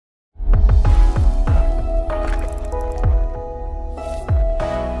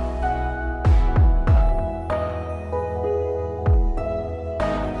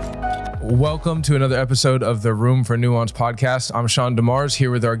Welcome to another episode of the Room for Nuance podcast. I'm Sean DeMars here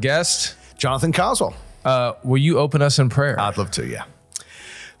with our guest, Jonathan Carswell. Will you open us in prayer? I'd love to, yeah.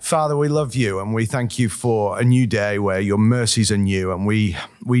 Father, we love you and we thank you for a new day where your mercies are new and we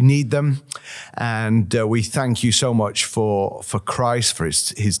need them. And we thank you so much for Christ, for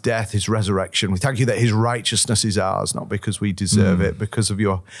his death, his resurrection. We thank you that his righteousness is ours, not because we deserve it, because of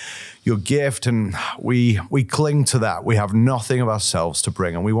your gift. And we cling to that. We have nothing of ourselves to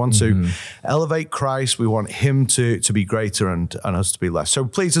bring. And we want to elevate Christ. We want him to be greater and us to be less. So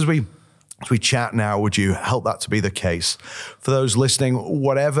please, as we chat now, would you help that to be the case? For those listening,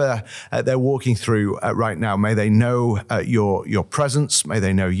 whatever they're walking through right now, may they know your presence, may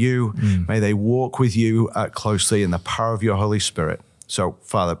they know you, may they walk with you closely in the power of your Holy Spirit. So,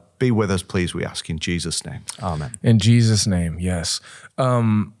 Father, be with us, please, we ask in Jesus' name. Amen. In Jesus' name, yes.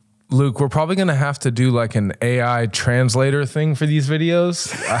 Luke, we're probably going to have to do like an AI translator thing for these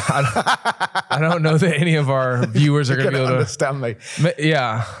videos. I don't know that any of our viewers are going to be able to understand me.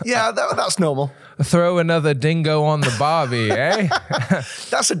 Yeah. Yeah, that's normal. Throw another dingo on the barbie, eh?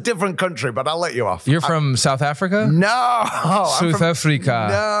 That's a different country, but I'll let you off. You're from South Africa? No. South Africa.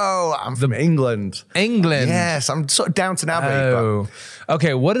 No, I'm from England. England? Yes, I'm sort of Downton Abbey. Oh.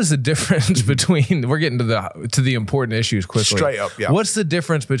 Okay, what is the difference between, we're getting to the important issues quickly. Straight up, yeah. What's the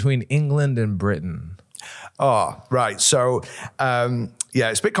difference between England and Britain? Oh, right. So, yeah,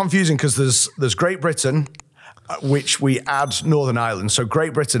 it's a bit confusing because there's Great Britain, which we add Northern Ireland. So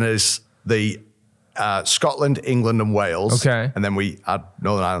Great Britain is the Scotland, England, and Wales. Okay. And then we add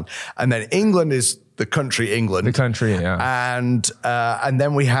Northern Ireland. And then England is the country England. The country, yeah. And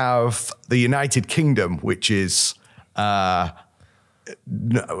then we have the United Kingdom, which is... I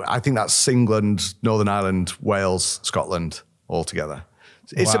think that's England, Northern Ireland, Wales, Scotland, all together.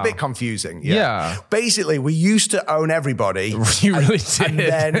 It's a bit confusing. Yeah. Basically, we used to own everybody. You really did. And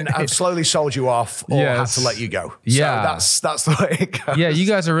then I've slowly sold you off or had to let you go. Yeah. So that's the way it goes. Yeah, you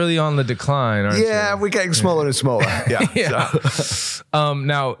guys are really on the decline, aren't you? Yeah, we're getting smaller and smaller. Yeah. Yeah. So.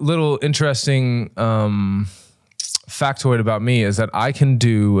 Now, little interesting factoid about me is that I can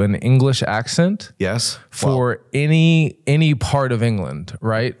do an English accent. Yes. For any part of England,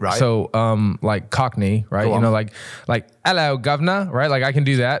 right? Right. So, like Cockney, right? You know, like hello, governor, right? Like I can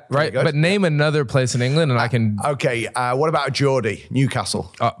do that, right? But name another place in England, and I can. Okay. What about Geordie,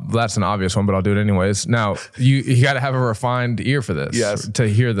 Newcastle? That's an obvious one, but I'll do it anyways. Now, you got to have a refined ear for this, yes, to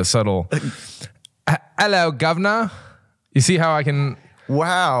hear the subtle. Hello, governor. You see how I can.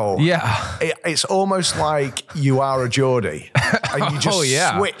 Wow. Yeah. It's almost like you are a Geordie. And you just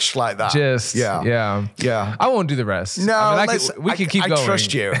switch like that. Yeah. I won't do the rest. No, I mean, we can keep going. I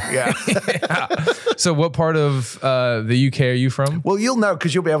trust you. Yeah. So what part of the UK are you from? Well, you'll know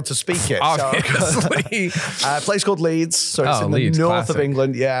because you'll be able to speak it. Obviously. A place called Leeds. So it's in the north of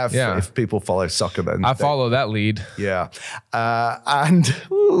England. Yeah. If people follow soccer, then I follow that lead. Yeah.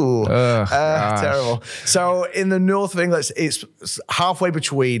 Terrible. So in the north of England, it's halfway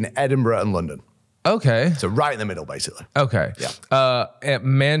between Edinburgh and London. Okay. So right in the middle, basically. Okay. Yeah. At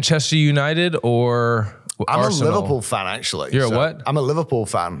Manchester United or I'm Arsenal? a Liverpool fan, actually. You're a what? I'm a Liverpool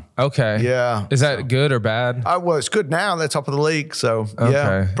fan. Okay. Yeah. Is that good or bad? Well, it's good now. They're top of the league. So,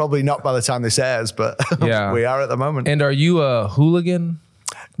 yeah. Probably not by the time this airs, but yeah, we are at the moment. And are you a hooligan?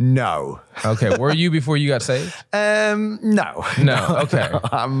 No. Okay. Were you before you got saved? No. Okay.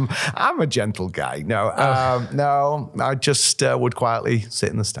 I'm a gentle guy. No. No. I just would quietly sit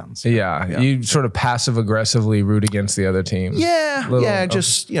in the stands. Yeah. You sort of passive aggressively root against the other team. Yeah.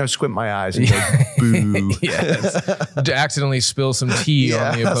 Just squint my eyes and go boo. Yes. Accidentally spill some tea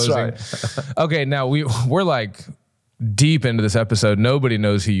on the opposing. That's right. Okay. Now we're like deep into this episode. Nobody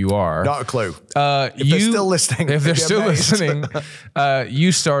knows who you are. Not a clue. If they're still listening. If they're still listening,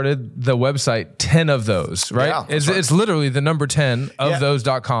 you started the website 10 of those, right? Yeah, it's literally the number 10 of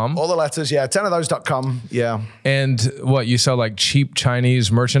those.com. All the letters, 10 of those.com, yeah. And what, you sell like cheap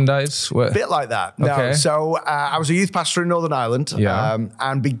Chinese merchandise? What? A bit like that. No. Okay. So I was a youth pastor in Northern Ireland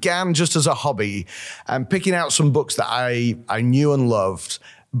and began just as a hobby and picking out some books that I knew and loved,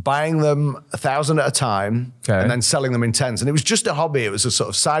 buying them 1,000 at a time and then selling them in tens. And it was just a hobby. It was a sort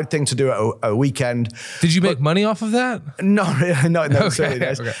of side thing to do at a weekend. Did you make money off of that? No, certainly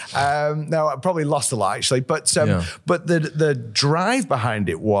days. No, I probably lost a lot actually. But the drive behind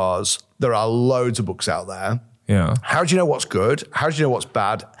it was there are loads of books out there. Yeah. How do you know what's good? How do you know what's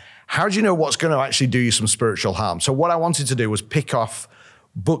bad? How do you know what's going to actually do you some spiritual harm? So what I wanted to do was pick off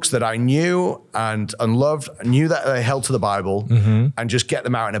books that I knew and loved, knew that they held to the Bible, and just get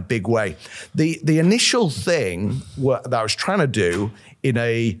them out in a big way. The initial thing that I was trying to do in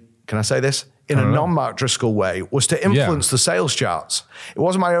a in a non-Mark Driscoll way was to influence the sales charts. It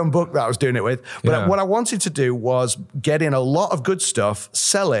wasn't my own book that I was doing it with, but what I wanted to do was get in a lot of good stuff,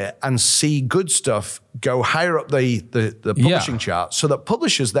 sell it, and see good stuff go higher up the publishing chart, so that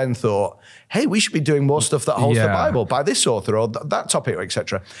publishers then thought, hey, we should be doing more stuff that holds the Bible by this author or that topic,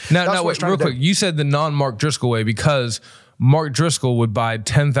 etc. Now, wait, real quick. You said the non-Mark Driscoll way because Mark Driscoll would buy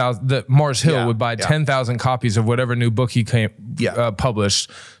 10,000, Mars Hill would buy 10,000 copies of whatever new book he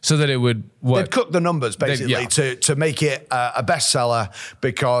published, so that it would, they'd cook the numbers basically to make it a bestseller,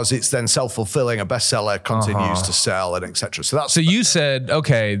 because it's then self-fulfilling. A bestseller continues to sell, and etc. So you said,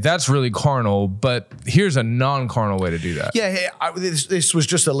 okay, that's really carnal, but here's a non-carnal way to do that. This was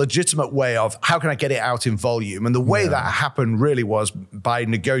just a legitimate way of how can I get it out in volume, and the way that happened really was by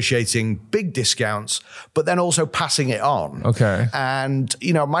negotiating big discounts, but then also passing it on. Okay. And,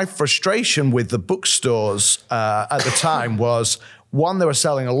 you know, my frustration with the bookstores at the time was, one, they were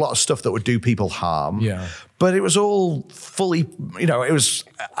selling a lot of stuff that would do people harm. Yeah. But it was all fully, you know, it was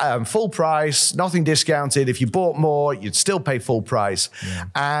full price, nothing discounted. If you bought more, you'd still pay full price. Yeah.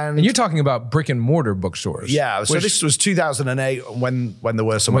 And you're talking about brick and mortar bookstores. Yeah. So this was 2008 when there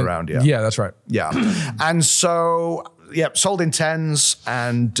were some around. Yeah. Yeah, that's right. Yeah. And so, sold in 10s,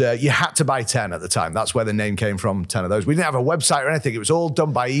 and you had to buy 10 at the time. That's where the name came from, 10 of those. We didn't have a website or anything. It was all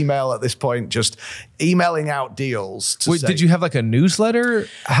done by email at this point, just emailing out deals. Did you have like a newsletter?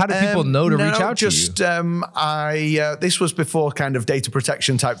 How do people know to reach out to you? This was before kind of data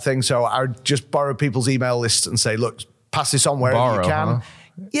protection type thing. So I would just borrow people's email lists and say, look, pass this on wherever you can. Huh?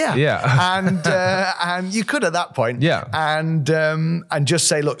 Yeah. And you could at that point. Yeah. And just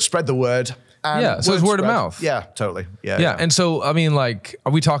say, look, spread the word. So it's word of mouth. Yeah, totally. Yeah. And so, I mean, like,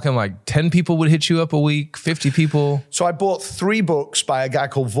 are we talking like 10 people would hit you up a week, 50 people? So I bought 3 books by a guy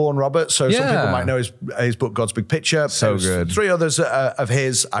called Vaughan Roberts. So some people might know his book, God's Big Picture. So good. 3 others of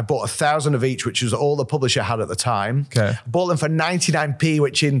his. I bought 1,000 of each, which was all the publisher had at the time. Okay. Bought them for 99p,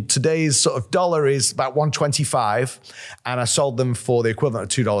 which in today's sort of dollar is about 125. And I sold them for the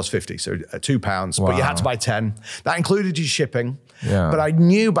equivalent of $2.50, so £2. Wow. But you had to buy 10. That included your shipping. Yeah. But I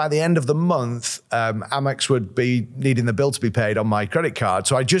knew by the end of the month, Amex would be needing the bill to be paid on my credit card.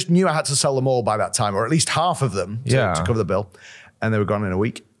 So I just knew I had to sell them all by that time, or at least half of them to cover the bill. And they were gone in a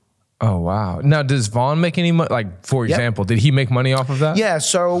week. Oh, wow. Now, does Vaughan make any money? Like, for example, did he make money off of that? Yeah.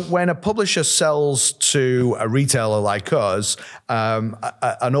 So when a publisher sells to a retailer like us, an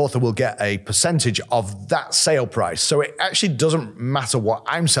author will get a percentage of that sale price. So it actually doesn't matter what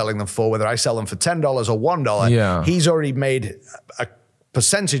I'm selling them for, whether I sell them for $10 or $1. Yeah. He's already made a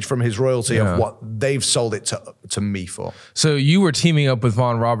percentage from his royalty of what they've sold it to me for. So you were teaming up with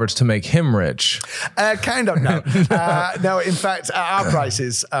Vaughan Roberts to make him rich? Kind of, no. No, in fact, at our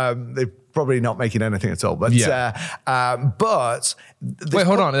prices, they're probably not making anything at all. But, wait,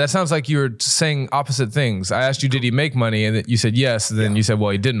 hold on. That sounds like you're saying opposite things. I asked you, did he make money? And you said yes. And then you said,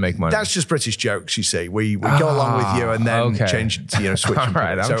 well, he didn't make money. That's just British jokes, you see. We go along with you and then change, switch. All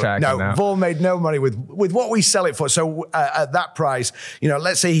right, I'm tracking now. Vaughan made no money with what we sell it for. So at that price,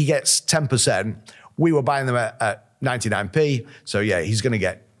 let's say he gets 10%. We were buying them at 99p. So yeah, he's going to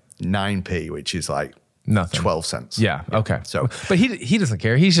get 9p, which is like nothing. 12 cents. Yeah. Okay. So, but he doesn't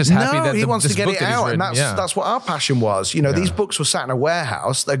care. He's just happy that he wants to get it out, written, and that's what our passion was. These books were sat in a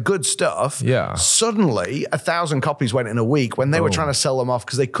warehouse. They're good stuff. Yeah. Suddenly, 1,000 copies went in a week when they were trying to sell them off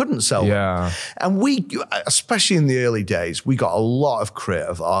because they couldn't sell them. And we, especially in the early days, we got a lot of crit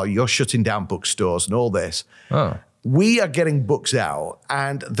of, oh, you're shutting down bookstores and all this. Oh. We are getting books out,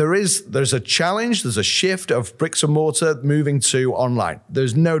 and there's a challenge, there's a shift of bricks and mortar moving to online.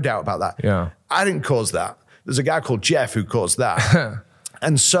 There's no doubt about that. Yeah. I didn't cause that. There's a guy called Jeff who caused that.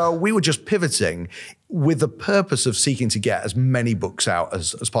 And so we were just pivoting with the purpose of seeking to get as many books out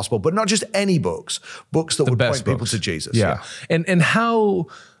as possible, but not just any books that would point people to Jesus. Yeah. And how...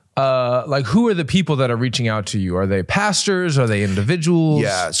 who are the people that are reaching out to you? Are they pastors? Are they individuals?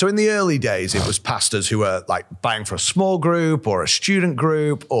 Yeah. So in the early days, it was pastors who were like buying for a small group or a student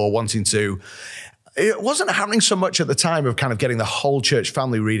group or wanting to. It wasn't happening so much at the time of kind of getting the whole church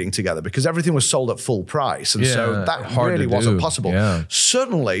family reading together because everything was sold at full price. And so that really wasn't possible. Yeah.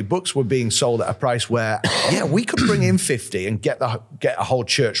 Suddenly, books were being sold at a price where, we could bring in 50 and get a whole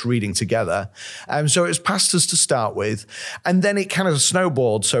church reading together. So it was pastors to start with. And then it kind of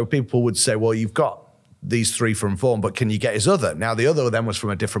snowballed. So people would say, well, you've got these 3 from Vaughan, but can you get his other? Now, the other then was from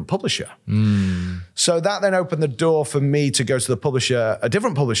a different publisher. So that then opened the door for me to go to a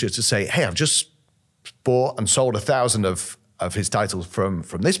different publisher to say, hey, I've just bought and sold 1,000 of his titles from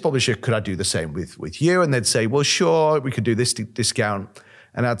this publisher. Could I do the same with you? And they'd say, well, sure, we could do this discount.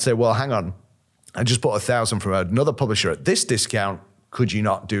 And I'd say, well, hang on. I just bought 1,000 from another publisher at this discount. Could you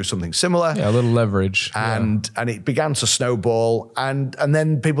not do something similar? Yeah, a little leverage. And it began to snowball. And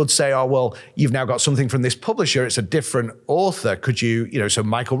then people would say, oh, well, you've now got something from this publisher. It's a different author. Could you, so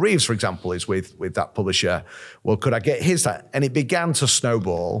Michael Reeves, for example, is with that publisher. Well, could I get his? And it began to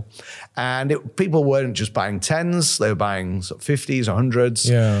snowball. And people weren't just buying 10s. They were buying sort of 50s or 100s.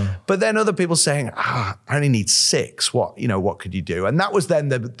 Yeah. But then other people saying, I only need 6. What could you do? And that was then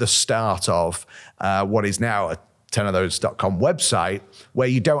the start of what is now a 10ofthose.com website, where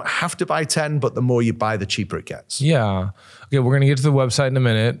you don't have to buy 10, but the more you buy, the cheaper it gets. Yeah. Okay, we're going to get to the website in a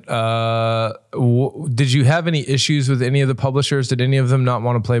minute. Did you have any issues with any of the publishers? Did any of them not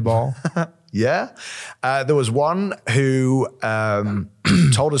want to play ball? Yeah. There was one who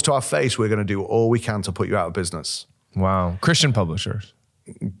told us to our face, we're going to do all we can to put you out of business. Wow. Christian publishers.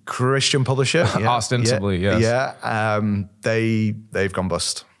 Christian publisher. Yeah. Ostensibly, yes. Yeah. They've gone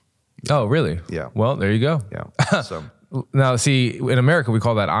bust. Oh, really? Yeah. Well, there you go. Yeah. So now, see, in America, we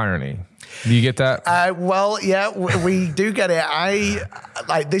call that irony. Do you get that? Well, yeah, we do get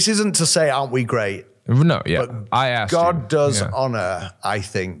it. This isn't to say, aren't we great? No, yeah. But I asked God you. does honor, I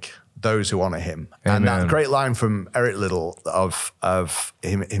think, those who honor him. Amen. And that great line from Eric Liddell of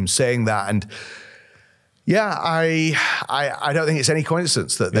him saying that. And yeah, I don't think it's any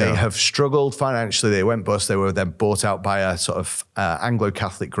coincidence that they have struggled financially. They went bust. They were then bought out by a sort of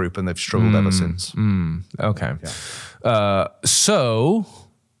Anglo-Catholic group, and they've struggled ever since. Okay. Yeah.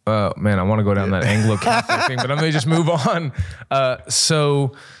 Man, I want to go down that Anglo-Catholic thing, but I'm going to just move on.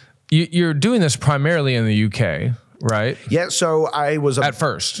 So you're doing this primarily in the UK, right? Yeah, so I was... At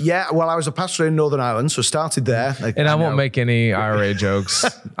first. Yeah, well, I was a pastor in Northern Ireland, so started there. And I won't make any IRA jokes.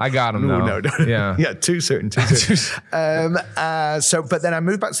 I got them, though. No. Yeah. Yeah, too soon. But then I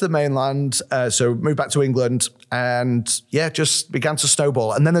moved back to the mainland, so moved back to England, and yeah, just began to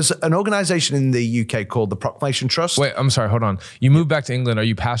snowball. And then there's an organization in the UK called the Proclamation Trust. Wait, I'm sorry, hold on. You moved back to England. Are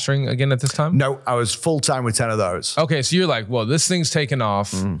you pastoring again at this time? No, I was full-time with 10 of those. Okay, so you're like, well, this thing's taken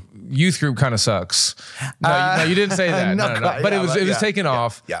off. Youth group kind of sucks. No, you didn't say that. No. But it was taken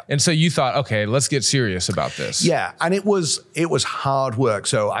off. Yeah. And so you thought, okay, let's get serious about this. Yeah, and it was hard work.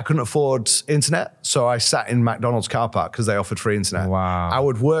 So I couldn't afford internet, so I sat in McDonald's car park because they offered free internet. Wow. I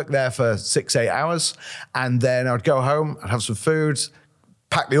would work there for 6-8 hours, and then I'd go home, I'd have some food,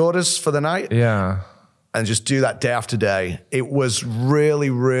 pack the orders for the night. Yeah. And just do that day after day. It was really,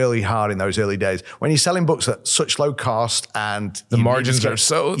 really hard in those early days. When you're selling books at such low cost and the margins are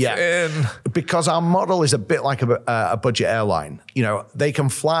so thin. Because our model is a bit like a budget airline. They can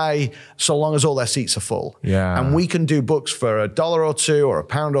fly so long as all their seats are full. Yeah. And we can do books for $1 or $2 or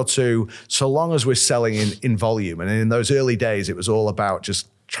 £1 or $2, so long as we're selling in volume. And in those early days, it was all about just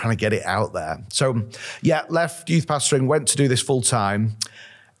trying to get it out there. So yeah, left youth pastoring, went to do this full time.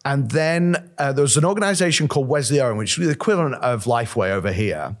 And then there was an organization called Wesleyan, which is the equivalent of Lifeway over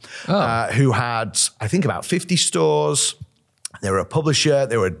here, who had, I think, about 50 stores. They were a publisher,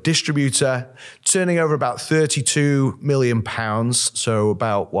 they were a distributor, turning over about 32 million pounds, so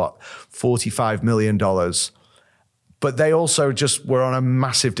about, $45 million. But they also just were on a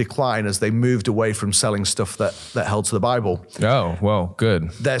massive decline as they moved away from selling stuff that held to the Bible. Oh, well,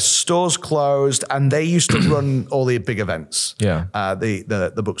 good. Their stores closed, and they used to run all the big events. Yeah.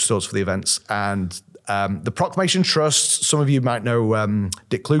 The bookstores for the events. And the Proclamation Trust, some of you might know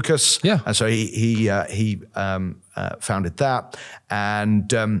Dick Lucas. Yeah. And so he founded that. And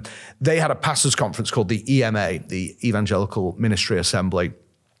they had a pastors' conference called the EMA, the Evangelical Ministry Assembly.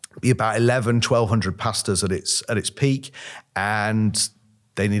 Be about 1,200 pastors at its peak, and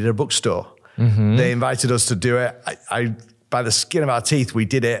they needed a bookstore. They invited us to do it. I by the skin of our teeth, we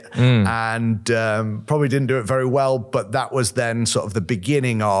did it, and probably didn't do it very well, but that was then sort of the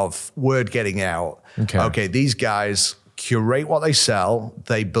beginning of word getting out. Okay, these guys curate what they sell.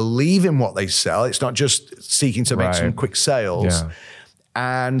 They believe in what they sell. It's not just seeking to make some quick sales. Yeah.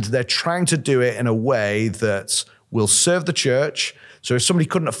 And they're trying to do it in a way that will serve the church. So if somebody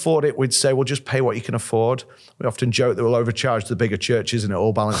couldn't afford it, we'd say, well, just pay what you can afford. We often joke that we'll overcharge the bigger churches and it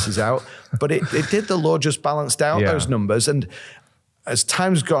all balances out. But it did. The Lord just balanced out those numbers. And as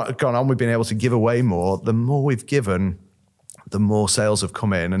time's gone on, we've been able to give away more. The more we've given, the more sales have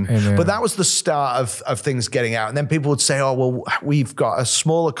come in. But that was the start of things getting out. And then people would say, oh, well, we've got a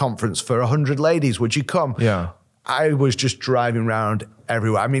smaller conference for 100 ladies. Would you come? Yeah. I was just driving around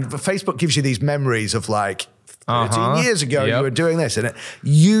everywhere. I mean, Facebook gives you these memories of like, 13 years ago, you were doing this. And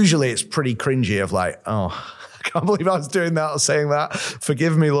usually it's pretty cringy of like, oh, I can't believe I was doing that or saying that.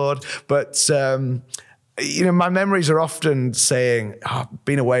 Forgive me, Lord. But, my memories are often saying, oh, I've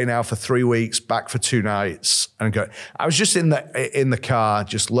been away now for 3 weeks, back for 2 nights. And I was just in the car,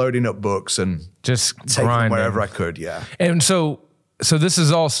 just loading up books and just taking them wherever I could. Yeah. And so so this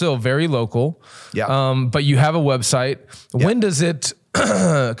is all still very local. Yeah. But you have a website. When does it?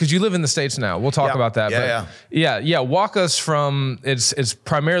 Because you live in the States now. We'll talk about that. Yeah. Walk us from it's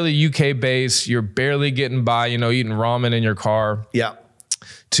primarily UK based. You're barely getting by. You know, eating ramen in your car. Yeah.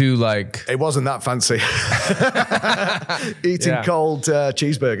 To like, it wasn't that fancy. Eating cold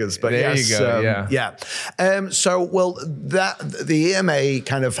cheeseburgers, but there you go. So, well, that the EMA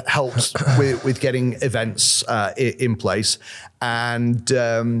kind of helps with getting events in place, and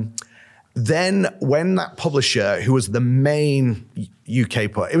then when that publisher, who was the main UK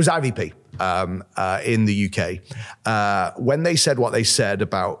it was IVP in the UK, when they said what they said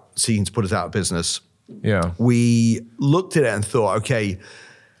about seeking to put us out of business, we looked at it and thought, okay.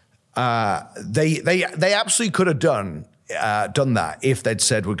 They absolutely could have done that if they'd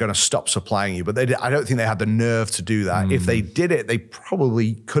said we're going to stop supplying you, but I don't think they had the nerve to do that. If they did it, they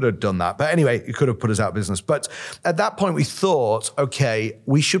probably could have done that. But anyway, it could have put us out of business. But at that point, we thought, okay,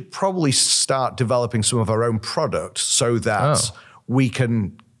 we should probably start developing some of our own product so that we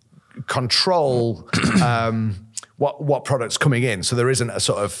can control what product's coming in, so there isn't a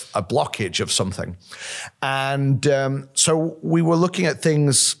sort of a blockage of something. And so we were looking at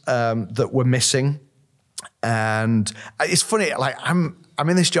things that were missing. And it's funny, like I'm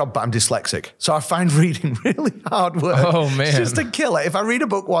in this job, but I'm dyslexic. So I find reading really hard work. Oh, man. It's just a killer. If I read a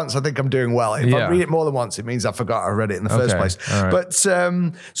book once, I think I'm doing well. If I read it more than once, it means I forgot I read it in the first place. Right. But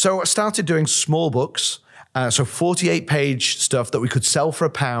so I started doing small books. So 48-page stuff that we could sell for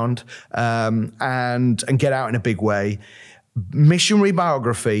 £1 and get out in a big way. Missionary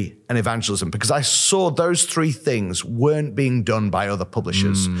biography and evangelism, because I saw those three things weren't being done by other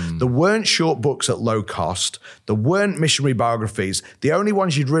publishers. There weren't short books at low cost. There weren't missionary biographies. The only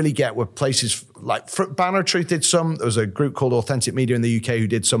ones you'd really get were places like Banner of Truth did some. There was a group called Authentic Media in the UK who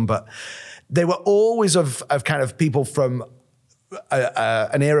did some, but they were always of kind of people from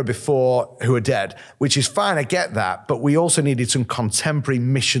an era before who are dead, which is fine, I get that, but we also needed some contemporary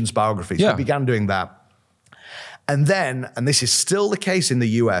missions biographies. We began doing that. And then, and this is still the case in the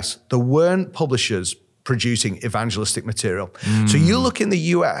US, there weren't publishers producing evangelistic material. So you look in the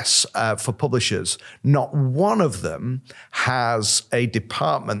US for publishers, not one of them has a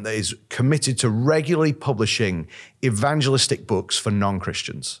department that is committed to regularly publishing evangelistic books for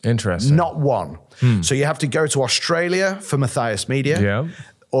non-Christians. Interesting. Not one. So you have to go to Australia for Matthias Media,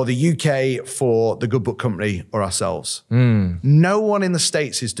 or the UK for the Good Book Company or ourselves. No one in the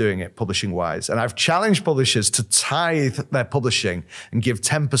States is doing it publishing-wise. And I've challenged publishers to tithe their publishing and give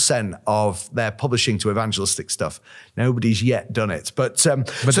 10% of their publishing to evangelistic stuff. Nobody's yet done it. But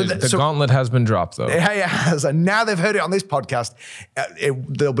the gauntlet has been dropped, though. It has. And now they've heard it on this podcast,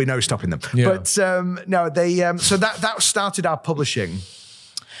 there'll be no stopping them. But no, so that started our publishing.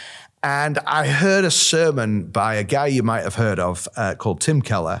 And I heard a sermon by a guy you might have heard of called Tim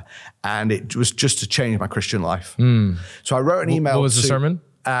Keller, and it was just to change my Christian life. So I wrote an email. What was the sermon?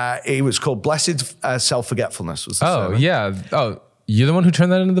 It was called Blessed Self-Forgetfulness. Was the sermon. Yeah. Oh, you're the one who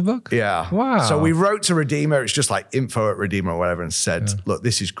turned that into the book? Yeah. Wow. So we wrote to Redeemer. It's just like info at Redeemer or whatever, and said, look,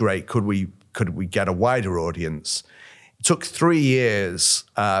 this is great. Could we get a wider audience? It took 3 years,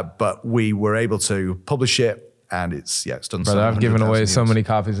 but we were able to publish it. And it's done. Brother, I've given away so many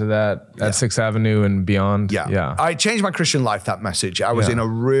copies of that at 6th Avenue and beyond. Yeah. I changed my Christian life, that message. I was in a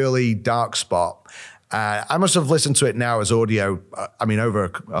really dark spot. I must have listened to it now as audio, over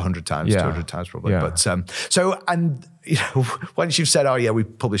 100 times, 200 times probably. Yeah. But and once you've said, we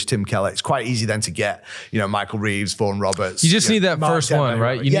published Tim Keller, it's quite easy then to get, Michael Reeves, Vaughan Roberts. You just need that Mark first Denman, one,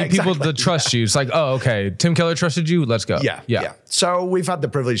 right? You need people to trust you. It's like, oh, okay, Tim Keller trusted you, let's go. Yeah. So we've had the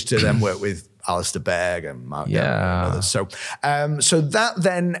privilege to then work with Alistair Begg and Mark Denman and others. So that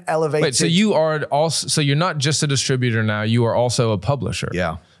then elevated. Wait, so you are also, so you're not just a distributor now, you are also a publisher.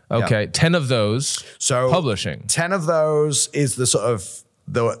 Yeah. Okay, 10 of those publishing. 10 of those is the sort of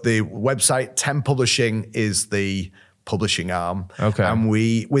the website. 10 publishing is the publishing arm. Okay. And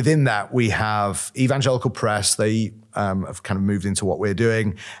within that we have Evangelical Press. They have kind of moved into what we're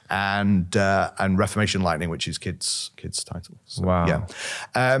doing, and Reformation Lightning, which is kids titles. So, wow.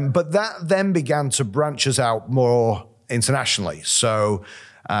 Yeah. But that then began to branch us out more internationally. So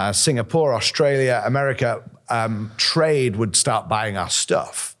Singapore, Australia, America, trade would start buying our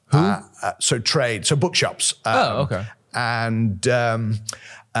stuff. So bookshops. Okay. And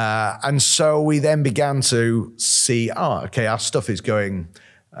so we then began to see, our stuff is going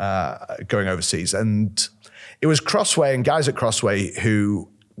overseas. And it was Crossway and guys at Crossway who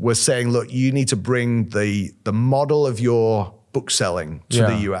were saying, look, you need to bring the model of your book selling to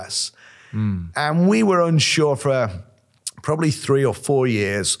the US. And we were unsure for probably 3 or 4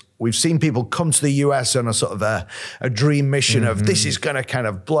 years, we've seen people come to the US on a sort of a dream mission of this is going to kind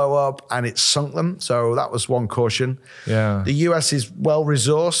of blow up, and it's sunk them. So that was one caution. Yeah. The US is well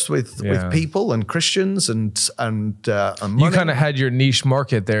resourced with people and Christians and money. You kind of had your niche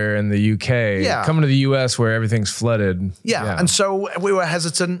market there in the UK. Yeah. Coming to the US where everything's flooded. Yeah. And so we were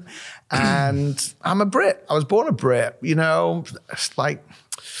hesitant, and I'm a Brit. I was born a Brit, you know, it's like,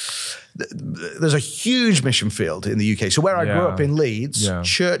 there's a huge mission field in the UK. So where I grew up in Leeds,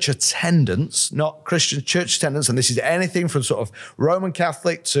 church attendance, not Christian church attendance, and this is anything from sort of Roman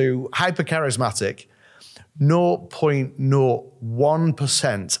Catholic to hyper-charismatic,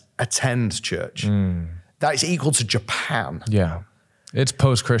 0.01% attend church. That is equal to Japan. Yeah. It's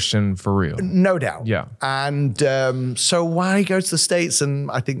post-Christian for real. No doubt. Yeah. And so why go to the States? And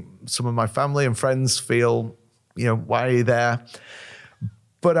I think some of my family and friends feel, you know, why are you there?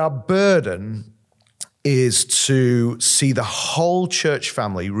 But our burden is to see the whole church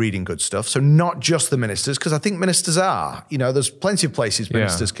family reading good stuff. So not just the ministers, because I think ministers are. You know, there's plenty of places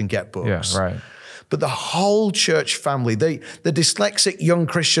ministers can get books. Yeah, right. But the whole church family, the dyslexic young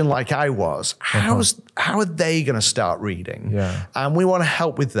Christian like I was, how are they going to start reading? Yeah. And we want to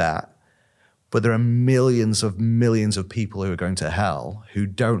help with that. But there are millions of people who are going to hell who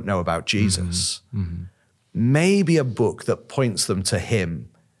don't know about Jesus. Maybe a book that points them to him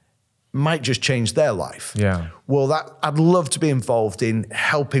might just change their life. Yeah. Well, I'd love to be involved in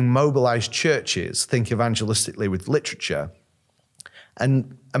helping mobilize churches think evangelistically with literature.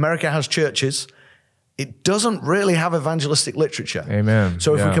 And America has churches. It doesn't really have evangelistic literature. Amen.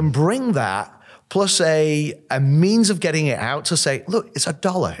 So if we can bring that plus a means of getting it out to say, look, it's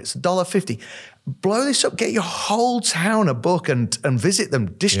 $1, it's $1.50. Blow this up, get your whole town a book and visit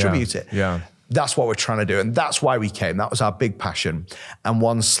them, distribute it. Yeah. That's what we're trying to do. And that's why we came. That was our big passion. And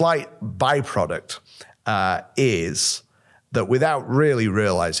one slight byproduct is that without really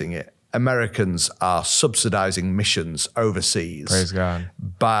realizing it, Americans are subsidizing missions overseas. Praise God.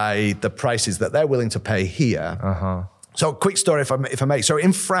 By the prices that they're willing to pay here. So a quick story, if I may. So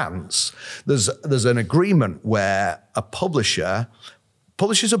in France, there's an agreement where a publisher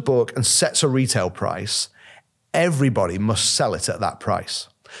publishes a book and sets a retail price. Everybody must sell it at that price.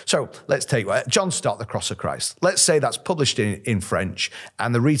 So let's take John Stott, The Cross of Christ. Let's say that's published in French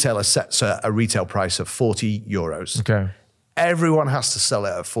and the retailer sets a retail price of 40 euros. Okay. Everyone has to sell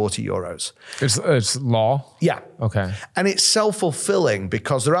it at 40 euros. It's law? Yeah. Okay. And it's self-fulfilling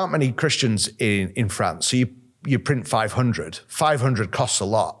because there aren't many Christians in France. So you print 500. 500 costs a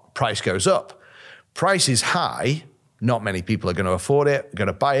lot. Price goes up. Price is high. Not many people are going to afford it, going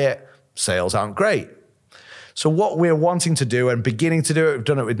to buy it. Sales aren't great. So what we're wanting to do and beginning to do, we've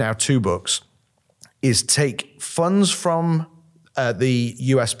done it with now 2 books, is take funds from the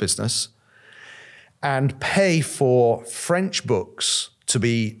US business and pay for French books to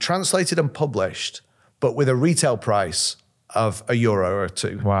be translated and published, but with a retail price of €1 or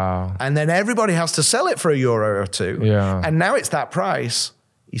 2. Wow. And then everybody has to sell it for €1 or 2. Yeah. And now it's that price.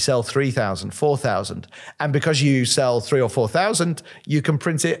 You sell 3,000, 4,000. And because you sell 3,000 or 4,000, you can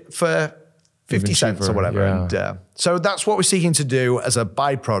print it for 50 cents or whatever. Yeah. And so that's what we're seeking to do as a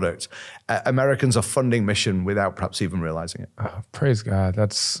byproduct. Americans are funding mission without perhaps even realizing it. Oh, praise God.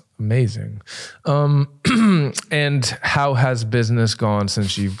 That's amazing. And how has business gone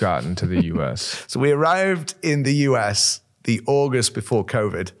since you've gotten to the U.S.? So we arrived in the U.S. the August before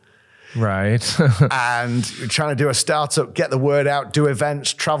COVID. Right. And trying to do a startup, get the word out, do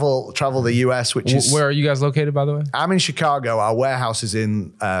events, travel the US, which is... Where are you guys located, by the way? I'm in Chicago. Our warehouse is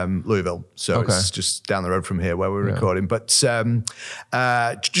in Louisville. So it's just down the road from here where we're recording. But just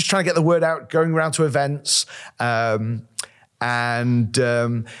trying to get the word out, going around to events.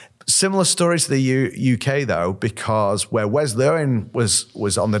 Similar story to the UK, though, because where Wesleyan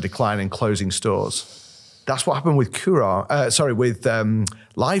was on the decline and closing stores, that's what happened with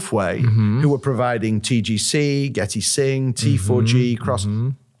Lifeway, who were providing TGC, Getty Sing, T4G, Cross.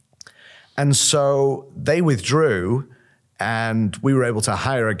 And so they withdrew, and we were able to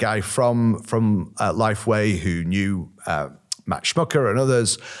hire a guy from Lifeway who knew Matt Schmucker and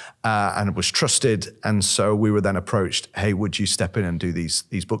others, and was trusted. And so we were then approached, hey, would you step in and do these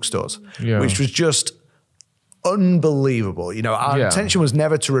bookstores? Yeah. Which was just unbelievable. You know, our intention was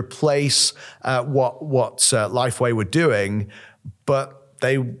never to replace what Lifeway were doing, but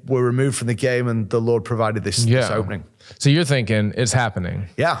they were removed from the game and the Lord provided this opening. So you're thinking it's happening.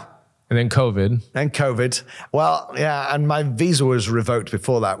 Yeah. And then COVID. Well, yeah, and my visa was revoked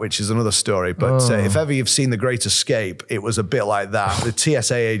before that, which is another story. But if ever you've seen The Great Escape, it was a bit like that. The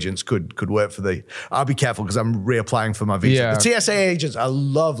TSA agents could work for I'll be careful because I'm reapplying for my visa. Yeah. The TSA agents are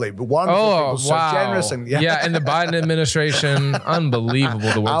lovely, but wonderful people, so generous. And and the Biden administration,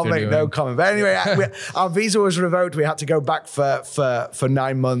 unbelievable the work I'll they're make doing. no comment. But anyway, our visa was revoked. We had to go back for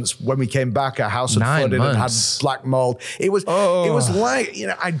 9 months. When we came back, our house had flooded and had black mold. It was like,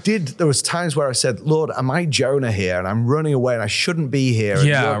 there was times where I said, Lord, am I Jonah here? And I'm running away and I shouldn't be here. And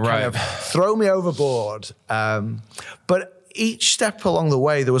you're kind of throw me overboard. But each step along the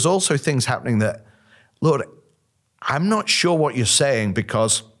way, there was also things happening that, Lord, I'm not sure what you're saying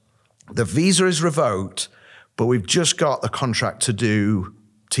because the visa is revoked, but we've just got the contract to do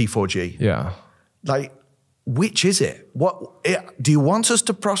T4G. Yeah. Like, which is it? What do you want us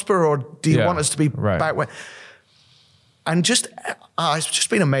to prosper or do you want us to be back where? And it's just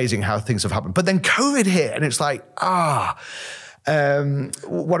been amazing how things have happened. But then COVID hit and it's like, what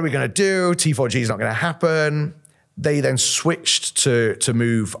are we going to do? T4G is not going to happen. They then switched to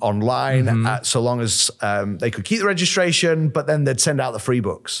move online so long as they could keep the registration, but then they'd send out the free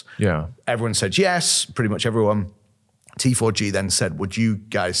books. Yeah. Everyone said yes, pretty much everyone. T4G then said, would you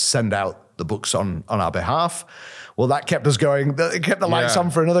guys send out the books on our behalf? Well, that kept us going. It kept the lights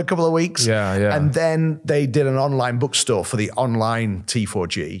on for another couple of weeks. Yeah. And then they did an online bookstore for the online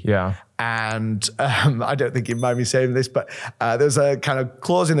T4G. Yeah. And I don't think you mind me saying this, but there's a kind of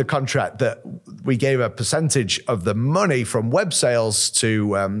clause in the contract that we gave a percentage of the money from web sales to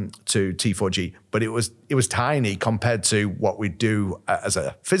T4G, but it was tiny compared to what we do as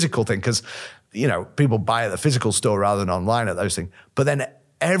a physical thing because people buy at the physical store rather than online at those things. But then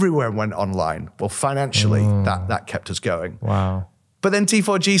everywhere went online. Well, financially, that kept us going. Wow. But then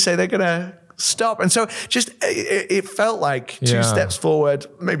T4G say they're going to stop. And so it felt like 2 steps forward,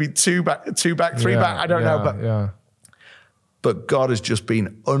 maybe two back, 3 back. I don't know. But God has just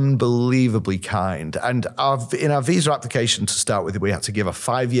been unbelievably kind. And in our visa application to start with, we had to give a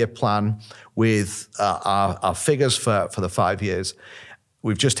 5-year plan with our figures for the 5 years.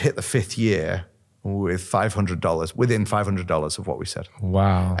 We've just hit the 5th year with $500, within $500 of what we said.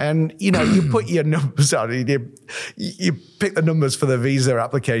 Wow. And, you put your numbers on, you pick the numbers for the visa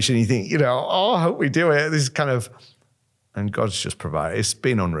application, you think, I hope we do it. This is kind of, and God's just provided. It's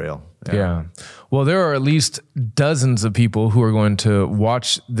been unreal. Yeah. Well, there are at least dozens of people who are going to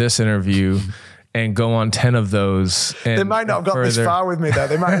watch this interview and go on 10 of those. And they might not have got this far with me, though.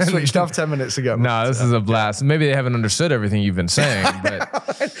 They might have switched off 10 minutes ago. No, this is a blast. Maybe they haven't understood everything you've been saying.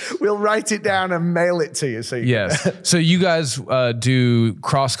 But we'll write it down and mail it to you. So So you guys do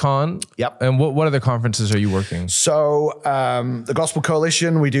CROSScon. Yep. And what other conferences are you working? So the Gospel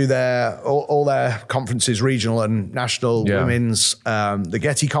Coalition, we do all their conferences, regional and national, women's, the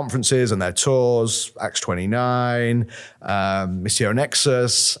Getty conferences and their tours, Acts 29, Missio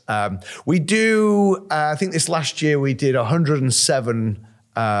Nexus. We do, I think this last year we did 107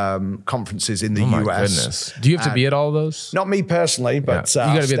 conferences in the US. Goodness. Do you have to be at all of those? Not me personally, but you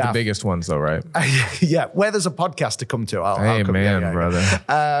got to be at the biggest ones though, right? Where there's a podcast to come to, I'll come.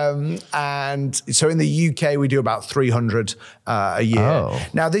 Brother. And so in the UK, we do about 300 a year. Oh.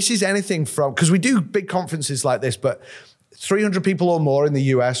 Now this is anything from, because we do big conferences like this, but 300 people or more in the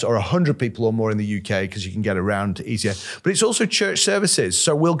US or 100 people or more in the UK because you can get around easier. But it's also church services.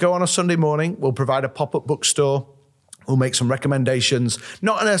 So we'll go on a Sunday morning, we'll provide a pop-up bookstore, we'll make some recommendations,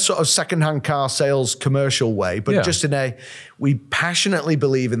 not in a sort of secondhand car sales commercial way, but just we passionately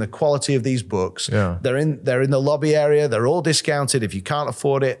believe in the quality of these books. Yeah. They're in the lobby area, they're all discounted. If you can't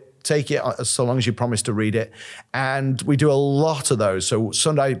afford it, take it so long as you promise to read it. And we do a lot of those. So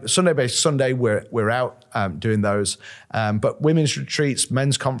Sunday-based Sunday, we're out doing those. But women's retreats,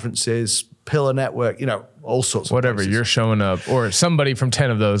 men's conferences, Pillar Network, all sorts of whatever, places. You're showing up, or somebody from 10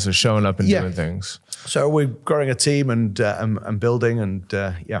 of those is showing up and doing things. So we're growing a team and building and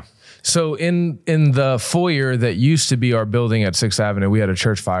So in the foyer that used to be our building at 6th Avenue, we had a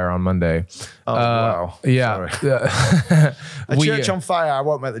church fire on Monday. Oh, wow. Yeah. A church on fire, I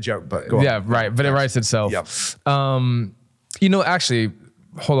won't make the joke, but go on. Yeah, right. But it writes itself. Yep. Actually,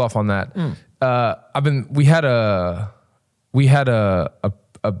 hold off on that. We had a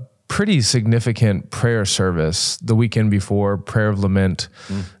pretty significant prayer service the weekend before, prayer of lament.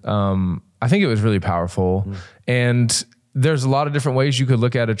 I think it was really powerful. And there's a lot of different ways you could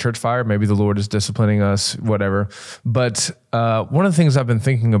look at a church fire. Maybe the Lord is disciplining us, whatever. But one of the things I've been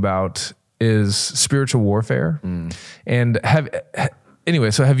thinking about is spiritual warfare. And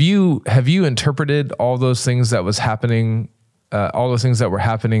so have you interpreted all those things that was happening, all those things that were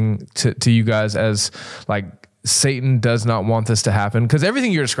happening to you guys as like Satan does not want this to happen? Because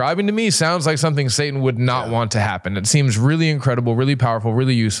everything you're describing to me sounds like something Satan would not want to happen. It seems really incredible, really powerful,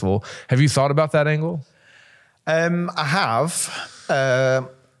 really useful. Have you thought about that angle? I have.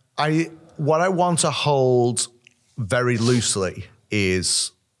 What I want to hold very loosely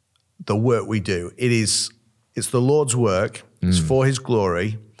is the work we do. It's the Lord's work. It's for his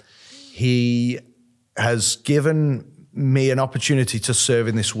glory. He has given me an opportunity to serve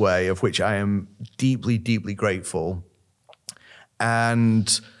in this way, of which I am deeply, deeply grateful.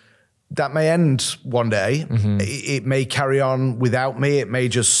 And that may end one day. It may carry on without me. It may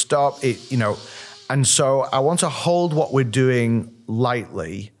just stop. And so I want to hold what we're doing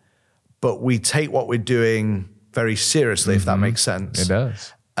lightly, but we take what we're doing very seriously, if that makes sense. It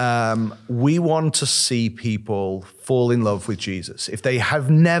does. We want to see people fall in love with Jesus. If they have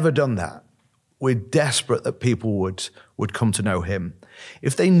never done that, we're desperate that people would come to know him.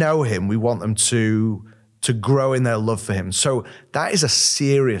 If they know him, we want them to grow in their love for him. So that is a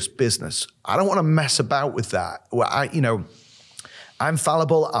serious business. I don't want to mess about with that. I'm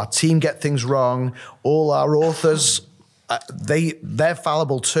fallible. Our team get things wrong. All our authors, they're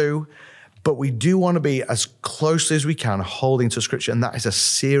fallible too. But we do want to be as closely as we can holding to Scripture, and that is a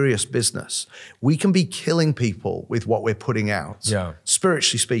serious business. We can be killing people with what we're putting out,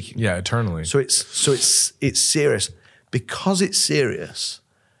 spiritually speaking. Yeah, eternally. So it's serious. Because it's serious,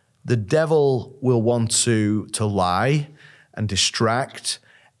 the devil will want to lie and distract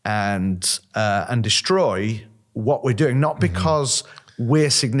and destroy what we're doing, not because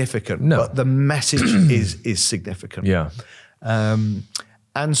we're significant, but the message is significant. Yeah.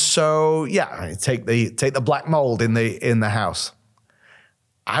 And so, take the black mold in the house.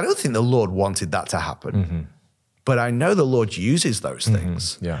 I don't think the Lord wanted that to happen, but I know the Lord uses those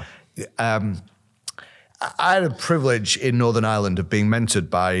things. Yeah. I had a privilege in Northern Ireland of being mentored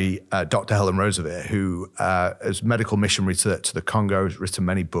by Dr. Helen Roosevelt, who is medical missionary to the Congo, has written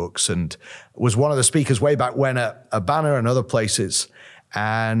many books, and was one of the speakers way back when at Banner and other places.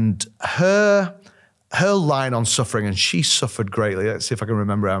 And her line on suffering, and she suffered greatly. Let's see if I can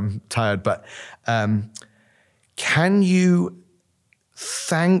remember. I'm tired, but can you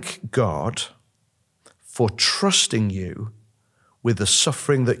thank God for trusting you with the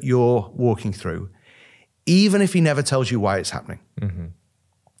suffering that you're walking through, even if he never tells you why it's happening?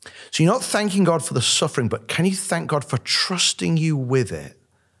 So you're not thanking God for the suffering, but can you thank God for trusting you with it,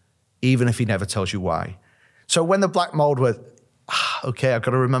 even if he never tells you why? So when the black mold was, okay, I've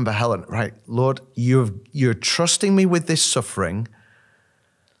got to remember Helen, right? Lord, you're trusting me with this suffering.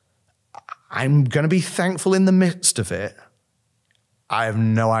 I'm going to be thankful in the midst of it. I have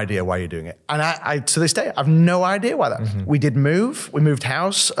no idea why you're doing it. And I to this day, I have no idea why that. We moved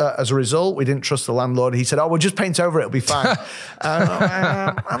house as a result. We didn't trust the landlord. He said, we'll just paint over it, it'll be fine.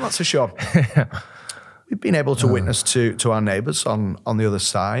 I'm not so sure. We've been able to witness to our neighbors on the other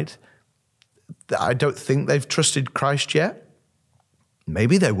side. I don't think they've trusted Christ yet.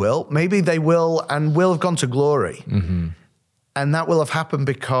 Maybe they will. Maybe they will and will have gone to glory. And that will have happened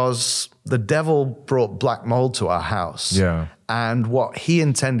because the devil brought black mold to our house. Yeah. And what he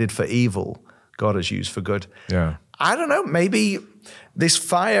intended for evil, God has used for good. Yeah. I don't know. Maybe this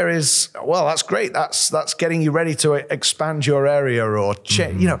fire is, well, that's great. That's getting you ready to expand your area or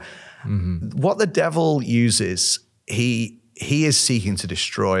change. What the devil uses, he is seeking to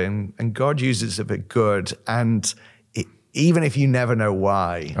destroy, and God uses it for good. And even if you never know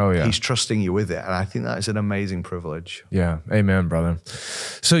why, he's trusting you with it. And I think that is an amazing privilege. Yeah. Amen, brother.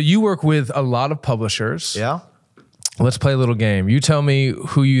 So you work with a lot of publishers. Yeah. Let's play a little game. You tell me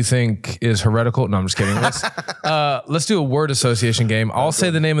who you think is heretical. No, I'm just kidding. Let's do a word association game. I'll say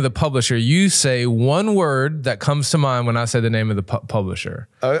the name of the publisher. You say one word that comes to mind when I say the name of the publisher.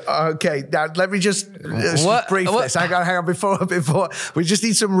 Okay. Now, let me just brief this. Hang on. Before. We just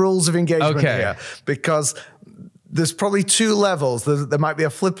need some rules of engagement here, because there's probably two levels. There might be a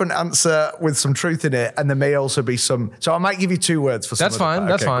flippant answer with some truth in it, and there may also be some. So I might give you two words for some. That's fine.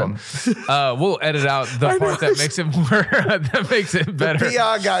 That's fine. We'll edit out the part that makes it better. The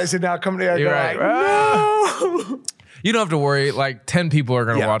PR guys in our company are going, no. You don't have to worry. Like 10 people are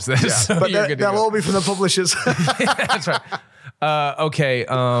going to watch this. Yeah. So but they'll all be from the publishers. That's right. Okay.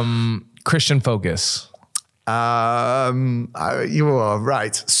 Christian Focus. You are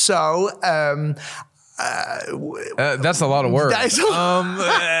right. So. That's a lot of words.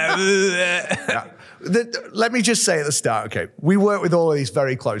 Let me just say at the start, okay, we work with all of these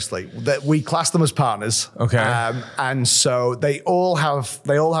very closely. That we class them as partners. Okay. And so they all have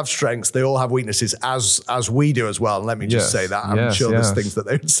strengths, they all have weaknesses, as we do as well. And let me just say that. I'm sure there's things that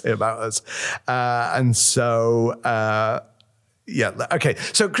they would say about us. And so Yeah. Okay.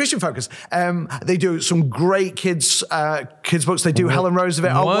 So Christian Focus, they do some great kids books. They do Helen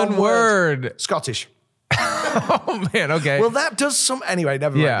Roosevelt. One word. Scottish. Oh man. Okay. Well, that does some. Anyway,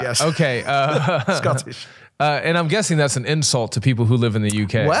 never mind. Yeah. Yes. Okay. Scottish. And I'm guessing that's an insult to people who live in the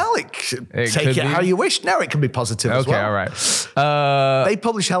UK. Well, take it how you wish. No, it can be positive as well. Okay, all right. They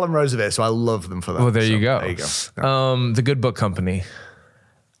publish Helen Roosevelt, so I love them for that. Well, there you go. There you go. The Good Book Company.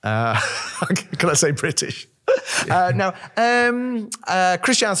 Can I say British? No.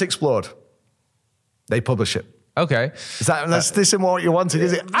 Christianity Explored. They publish it. Okay. This isn't what you wanted,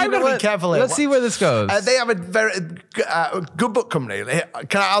 is it? I'm going to be careful here. Let's see where this goes. They have a very good book company.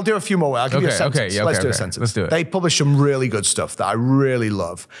 I'll do a few more. I'll give you a sentence. Let's do a sentence. Let's do it. They publish some really good stuff that I really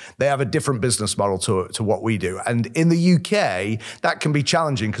love. They have a different business model to what we do. And in the UK, that can be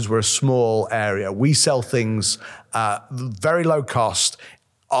challenging because we're a small area. We sell things very low cost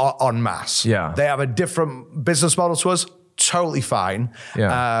en masse. Yeah. They have a different business model to us. Totally fine.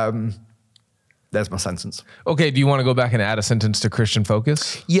 Yeah. There's my sentence. Okay, do you want to go back and add a sentence to Christian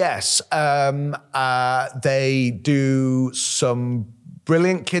Focus? Yes. They do some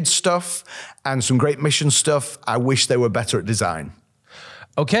brilliant kids stuff and some great mission stuff. I wish they were better at design.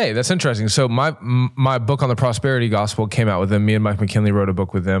 Okay, that's interesting. So my book on the prosperity gospel came out with them. Me and Mike McKinley wrote a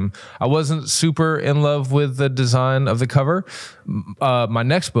book with them. I wasn't super in love with the design of the cover. My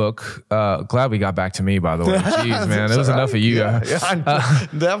next book, glad we got back to me, by the way. Jeez, man, it was enough of you. Yeah,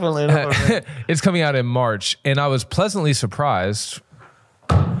 definitely enough. It's coming out in March, and I was pleasantly surprised.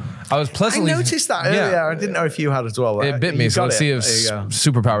 I noticed that earlier. Yeah. I didn't know if you had as well. It bit me, so let's see if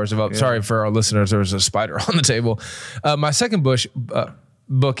superpowers develop. Yeah. Sorry for our listeners, there was a spider on the table. My second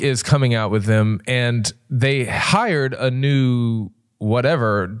book is coming out with them, and they hired a new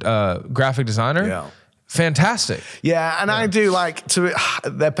graphic designer. Yeah. Fantastic. Yeah, and I do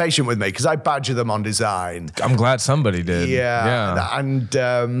they're patient with me because I badger them on design. I'm glad somebody did. Yeah. And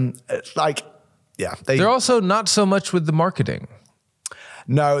they're also not so much with the marketing.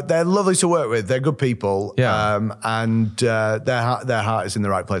 No, they're lovely to work with. They're good people. Yeah. And their heart is in the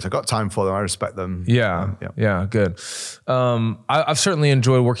right place. I've got time for them. I respect them. Yeah, good. I've certainly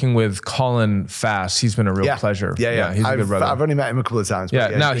enjoyed working with Colin Fast. He's been a real pleasure. Yeah. He's a good brother. I've only met him a couple of times. Yeah.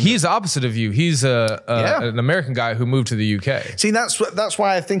 Now, he's opposite of you. He's an American guy who moved to the UK. See, that's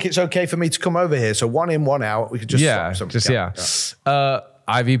why I think it's okay for me to come over here. So one in, one out. We could just swap some.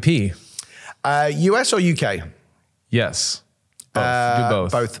 IVP. US or UK? Yes.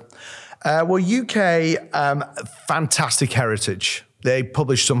 Both. Do both. Well, UK, fantastic heritage. They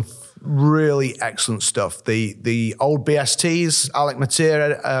publish some really excellent stuff. The old BSTs, Alec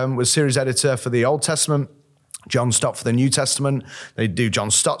Mateer was series editor for the Old Testament, John Stott for the New Testament. They do John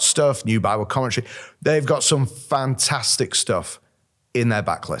Stott stuff, New Bible Commentary. They've got some fantastic stuff in their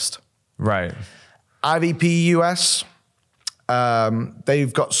backlist. Right. IVP US,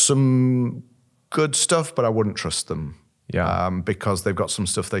 they've got some good stuff, but I wouldn't trust them. Yeah. Because they've got some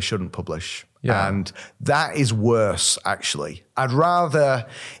stuff they shouldn't publish. Yeah. And that is worse, actually. I'd rather,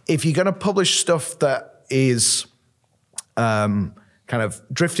 if you're going to publish stuff that is kind of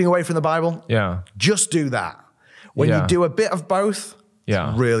drifting away from the Bible, just do that. When you do a bit of both,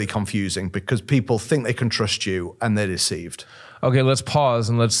 it's really confusing because people think they can trust you and they're deceived. Okay, let's pause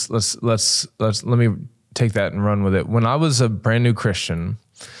and let me take that and run with it. When I was a brand new Christian,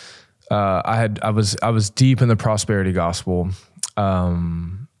 I was deep in the prosperity gospel.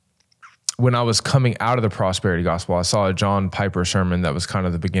 When I was coming out of the prosperity gospel, I saw a John Piper sermon that was kind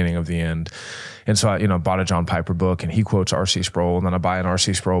of the beginning of the end. And so I, bought a John Piper book, and he quotes R.C. Sproul, and then I buy an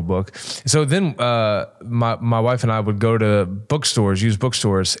R.C. Sproul book. So then my wife and I would go to bookstores, used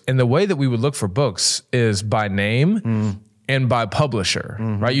bookstores, and the way that we would look for books is by name and by publisher,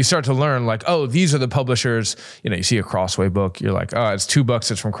 right? You start to learn these are the publishers. You see a Crossway book, you're like, oh, it's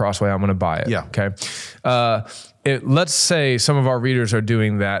 $2, it's from Crossway, I'm gonna buy it. Yeah. Okay. Let's say some of our readers are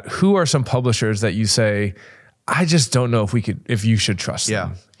doing that. Who are some publishers that you say, I just don't know if you should trust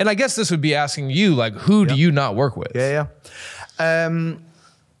them? And I guess this would be asking you, who do you not work with?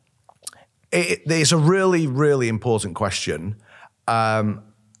 It's a really, really important question.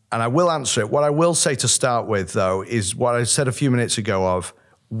 And I will answer it. What I will say to start with, though, is what I said a few minutes ago of,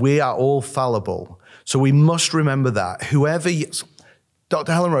 we are all fallible. So we must remember that.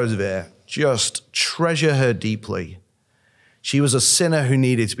 Dr. Helen Roosevelt, just treasure her deeply. She was a sinner who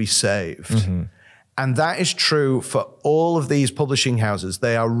needed to be saved. And that is true for all of these publishing houses.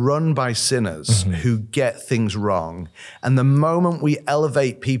 They are run by sinners who get things wrong. And the moment we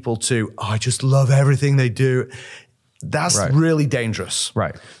elevate people to, I just love everything they do, that's really dangerous.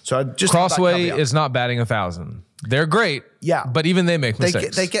 Right. So I just Crossway is not batting 1,000. They're great. Yeah. But even they make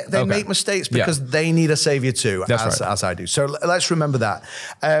mistakes. They make mistakes because they need a savior too, as I do. So let's remember that.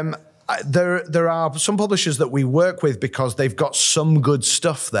 There are some publishers that we work with because they've got some good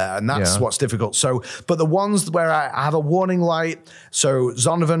stuff there, and that's what's difficult. So, but the ones where I have a warning light, so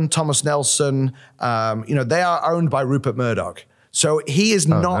Zondervan, Thomas Nelson, they are owned by Rupert Murdoch. So he is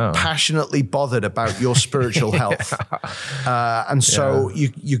not passionately bothered about your spiritual health. And so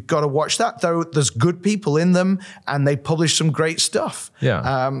you've got to watch that, though there's good people in them and they publish some great stuff.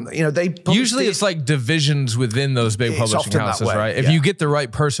 Usually it's like divisions within those big publishing houses, right? If you get the right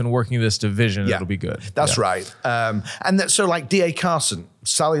person working this division, it'll be good. That's right. So like D.A. Carson,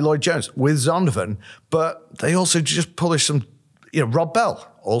 Sally Lloyd-Jones with Zondervan, but they also just publish some, Rob Bell.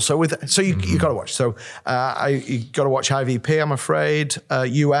 Also with, so you got to watch. So you got to watch IVP, I'm afraid,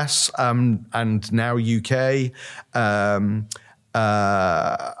 US and now UK.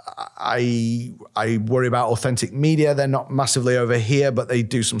 I worry about Authentic Media. They're not massively over here, but they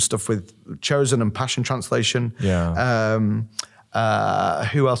do some stuff with Chosen and Passion Translation. Who else?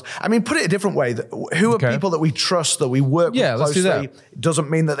 I mean, put it a different way. Who are people that we trust, that we work with closely? Let's do that. It doesn't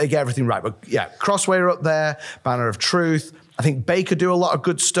mean that they get everything right. But Crossway are up there, Banner of Truth. I think Baker do a lot of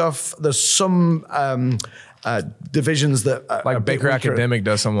good stuff. There's some divisions that like Baker Academic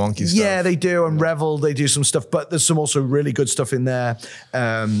does some wonky stuff. Yeah, they do. And Revel, they do some stuff. But there's some also really good stuff in there.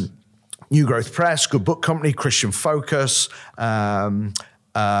 New Growth Press, Good Book Company, Christian Focus, P&R.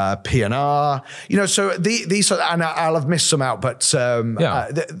 So these are, and I'll have missed some out, but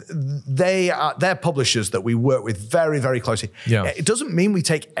they're publishers that we work with very, very closely. It doesn't mean we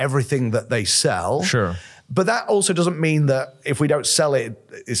take everything that they sell. Sure. But that also doesn't mean that if we don't sell it,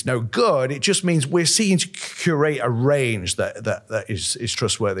 it's no good. It just means we're seeking to curate a range that is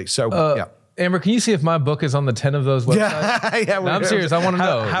trustworthy. So, Amber, can you see if my book is on the 10 of those websites? No, I'm serious. I want to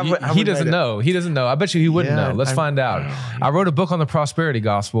know. He doesn't know. He doesn't know. I bet you he wouldn't know. Let's find out. I wrote a book on the prosperity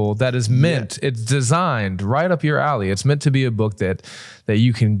gospel that is meant, it's designed right up your alley. It's meant to be a book that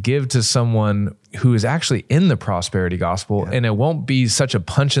you can give to someone who is actually in the prosperity gospel, and it won't be such a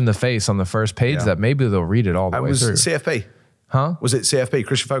punch in the face on the first page that maybe they'll read it all the way through. Was it CFP? Huh? Was it CFP,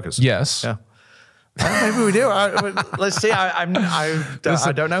 Christian Focus? Yes. Yeah. Maybe we do. Let's see. I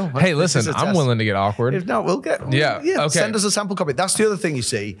don't know. Hey, listen, I'm willing to get awkward. If not, we'll get. Okay. Send us a sample copy. That's the other thing you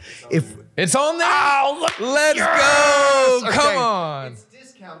see. If it's on there, let's go. Okay. Come on. It's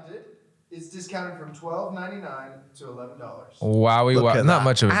discounted. It's discounted from $12.99 to $11. Wow, not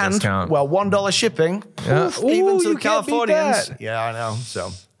much of a discount. Well, $1 shipping. Even to the Californians. Yeah, I know.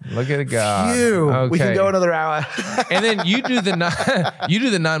 So. Look at a guy. Okay. We can go another hour. And then you do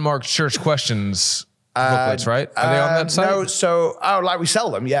the 9 Mark Church questions booklets, right? Are they on that site? No, so like we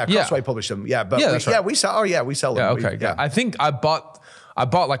sell them. Yeah, Crossway publish them. Yeah, but we sell. Oh yeah, we sell them. Yeah, okay. I think I bought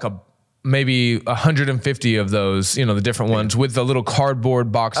like maybe 150 of those, the different ones with the little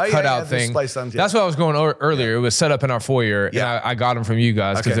cardboard box cutout thing. That's what I was going earlier. It was set up in our foyer, and I got them from you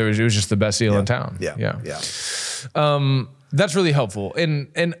guys because it was just the best deal in town. Yeah. That's really helpful.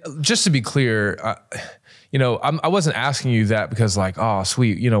 And just to be clear, I wasn't asking you that because like, oh,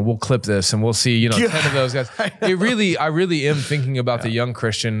 sweet, we'll clip this and we'll see, 10 of those guys. I really am thinking about the young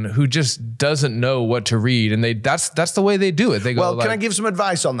Christian who just doesn't know what to read. And that's the way they do it. They go, can I give some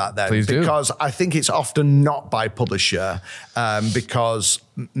advice on that then? Please do. Because I think it's often not by publisher because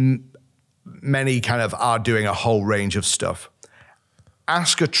many kind of are doing a whole range of stuff.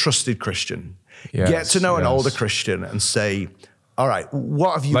 Ask a trusted Christian. Get to know an older Christian and say, all right,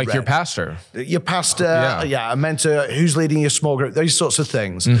 what have you read? Like your pastor. Your pastor, a mentor, who's leading your small group, those sorts of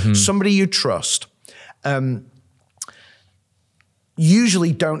things. Somebody you trust.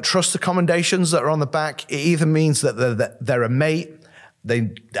 Usually don't trust the commendations that are on the back. It either means that they're a mate,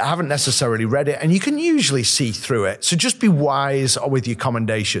 they haven't necessarily read it, and you can usually see through it. So just be wise with your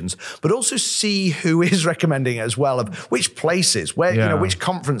commendations, but also see who is recommending it as well, of which places, where, which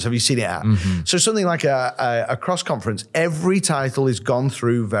conference have you seen it at? So something like a cross conference, every title is gone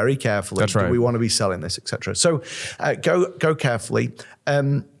through very carefully. That's right. Do we want to be selling this, etc. So go carefully.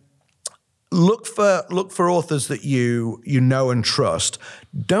 Look for authors that you know and trust.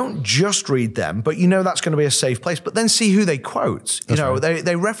 Don't just read them, but that's going to be a safe place. But then see who they quote.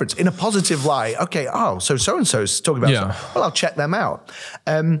 They reference in a positive light. Okay, so and so is talking about something. Well, I'll check them out.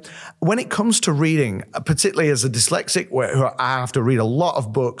 When it comes to reading, particularly as a dyslexic, where I have to read a lot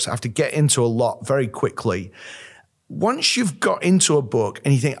of books, I have to get into a lot very quickly. Once you've got into a book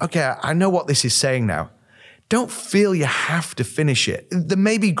and you think, okay, I know what this is saying now. Don't feel you have to finish it. There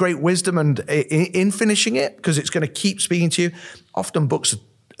may be great wisdom in finishing it because it's going to keep speaking to you. Often books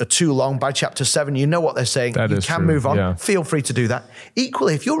are too long. By chapter 7, you know what they're saying. You can move on. Yeah. Feel free to do that.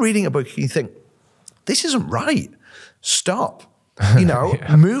 Equally, if you're reading a book and you think, this isn't right. Stop. You know,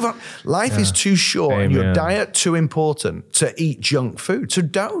 move on. Life is too short and your diet too important to eat junk food. So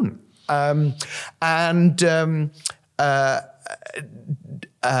don't. Don't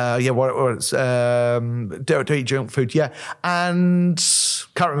eat junk food. Yeah. And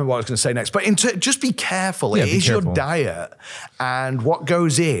can't remember what I was going to say next, but just be careful. It is your diet, and what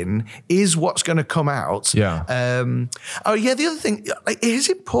goes in is what's going to come out. Yeah. The other thing, it is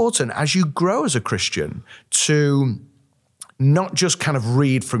important as you grow as a Christian to not just kind of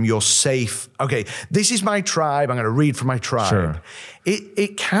read from your safe, okay, this is my tribe, I'm going to read from my tribe. Sure.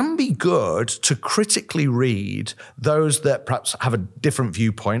 It can be good to critically read those that perhaps have a different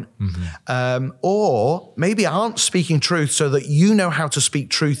viewpoint, or maybe aren't speaking truth, so that you know how to speak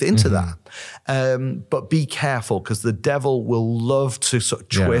truth into that. But be careful, because the devil will love to sort of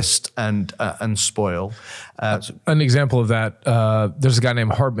twist and spoil. An example of that, there's a guy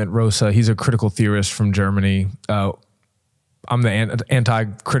named Hartmut Rosa. He's a critical theorist from Germany. I'm the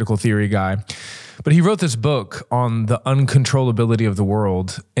anti-critical theory guy. But he wrote this book on the uncontrollability of the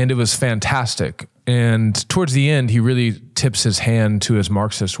world, and it was fantastic. And towards the end, he really tips his hand to his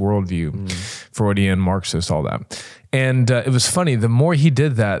Marxist worldview, Freudian, Marxist, all that. And it was funny, the more he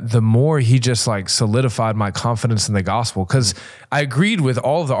did that, the more he just like solidified my confidence in the gospel, because I agreed with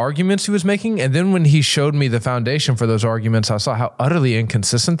all of the arguments he was making. And then when he showed me the foundation for those arguments, I saw how utterly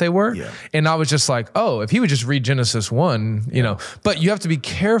inconsistent they were. Yeah. And I was just like, oh, if he would just read Genesis 1, you know, but you have to be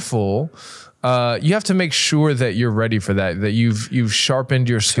careful. You have to make sure that you're ready for that, that you've sharpened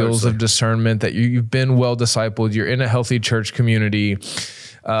your skills of discernment, that you've been well discipled, you're in a healthy church community.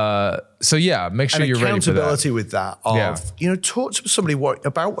 So yeah, make sure you're ready for that. Accountability with that you know, talk to somebody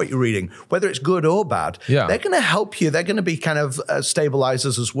about what you're reading, whether it's good or bad. Yeah. They're going to help you. They're going to be kind of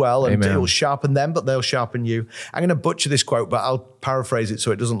stabilizers as well, and it will sharpen them, but they'll sharpen you. I'm going to butcher this quote, but I'll paraphrase it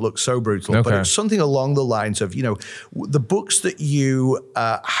so it doesn't look so brutal. Okay. But it's something along the lines of, you know, the books that you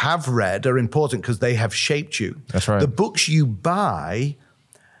have read are important because they have shaped you. That's right. The books you buy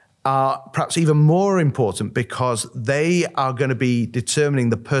are perhaps even more important because they are going to be determining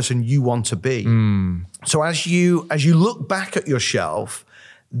the person you want to be. So as you look back at your shelf,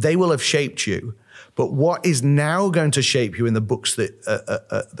 they will have shaped you. But what is now going to shape you in the books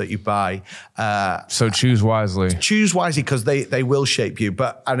that you buy? So choose wisely. Choose wisely, because they will shape you.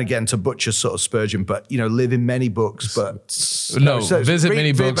 And again, to butcher sort of Spurgeon, but you know, live in many books, but visit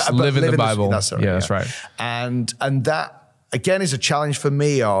many books, live in the Bible. That's right. And that, again, is a challenge for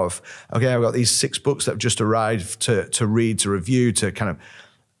me of, okay, I've got these 6 books that have just arrived to read, to review, to kind of,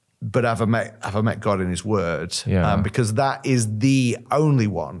 but have I met God in his word? Yeah. Because that is the only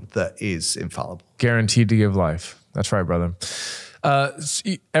one that is infallible. Guaranteed to give life. That's right, brother.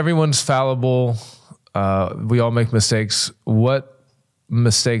 Everyone's fallible. We all make mistakes. What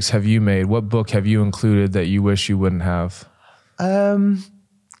mistakes have you made? What book have you included that you wish you wouldn't have?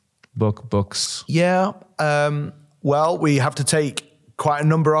 Books. Yeah. Well, we have to take quite a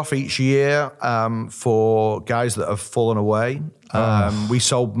number off each year for guys that have fallen away. We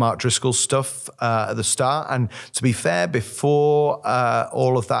sold Mark Driscoll's stuff at the start. And to be fair, before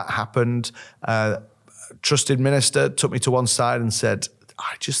all of that happened, a trusted minister took me to one side and said,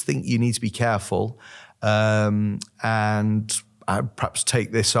 I just think you need to be careful. And I'd perhaps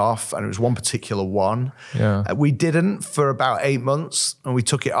take this off. And it was one particular one. Yeah. We didn't for about 8 months, and we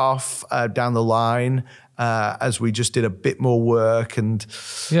took it off down the line. As we just did a bit more work, and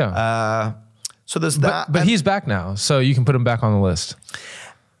so there's that. But he's back now, so you can put him back on the list.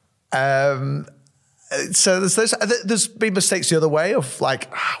 So there's been mistakes the other way of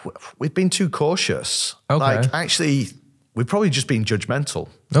like, we've been too cautious. Okay. Like actually, we've probably just been judgmental.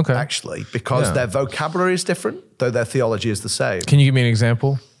 Okay. Actually, because their vocabulary is different, though their theology is the same. Can you give me an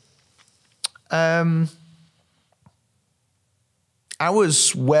example? I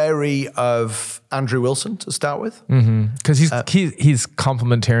was wary of Andrew Wilson to start with. Because he's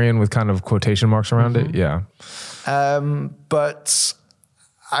complementarian with kind of quotation marks around it. Yeah. But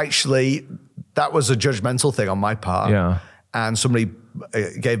actually, that was a judgmental thing on my part. Yeah. And somebody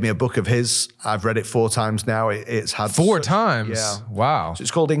gave me a book of his. I've read it 4 times now. It's had 4 times? Yeah. Wow. So it's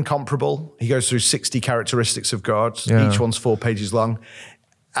called Incomparable. He goes through 60 characteristics of God. Yeah. Each one's 4 pages long.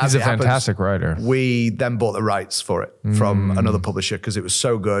 He's a fantastic writer. We then bought the rights for it from another publisher because it was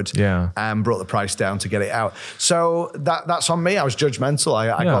so good, and brought the price down to get it out. So that's on me. I was judgmental.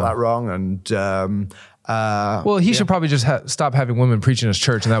 I got that wrong. And well, he should probably just stop having women preaching his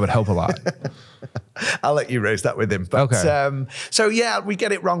church, and that would help a lot. I'll let you raise that with him. But, so yeah, we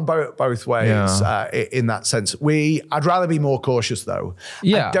get it wrong both ways in that sense. I'd rather be more cautious though.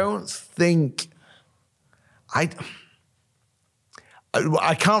 Yeah. I don't think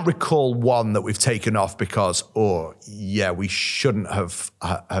I can't recall one that we've taken off because, we shouldn't have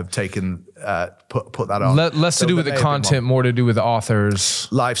taken put that on. Less to do with the content, more to do with the authors.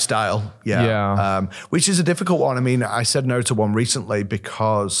 Lifestyle, which is a difficult one. I mean, I said no to one recently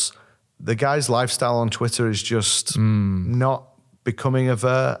because the guy's lifestyle on Twitter is just not becoming of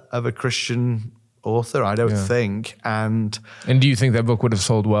a Christian author, I don't think. And do you think that book would have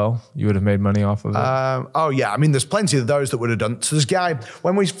sold well? You would have made money off of it? I mean, there's plenty of those that would have done. So there's a guy,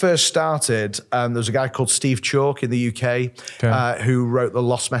 when we first started, there was a guy called Steve Chalk in the UK who wrote The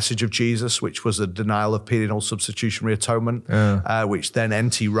Lost Message of Jesus, which was a denial of penal substitutionary atonement, which then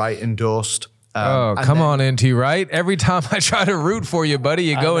N.T. Wright endorsed. Come on, N.T. Wright. Every time I try to root for you, buddy,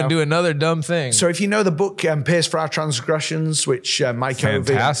 you go and do another dumb thing. So if you know the book, Pierced for Our Transgressions, which Mike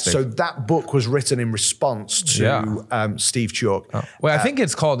Ovey, so that book was written in response to Steve Chalk. Well, I think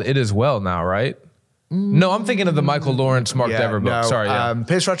it's called It As Well now, right? No, I'm thinking of the Michael Lawrence, Mark Dever book. No, Sorry.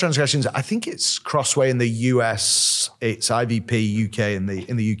 Pierced for Our Transgressions, I think it's Crossway in the US, it's IVP UK in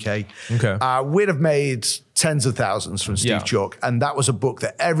the UK. Okay. We'd have made tens of thousands from Steve Chalk, and that was a book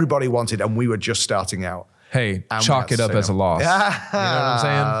that everybody wanted, and we were just starting out. Hey, chalk it up as a loss. You know what I'm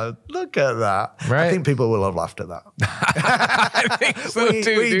saying? Look at that. Right? I think people will have laughed at that. I think so we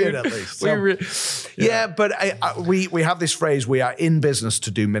too, dude. did at least. So, but we have this phrase, we are in business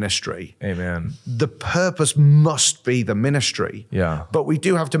to do ministry. Amen. The purpose must be the ministry. Yeah. But we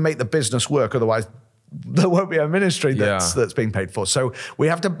do have to make the business work, otherwise there won't be a ministry that's being paid for. So we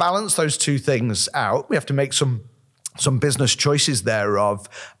have to balance those two things out. We have to make some business choices there of,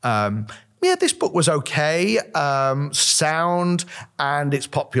 this book was okay, sound, and it's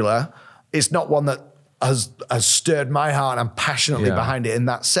popular. It's not one that has stirred my heart, and I'm passionately behind it in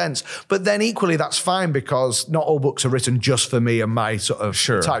that sense. But then equally, that's fine because not all books are written just for me and my sort of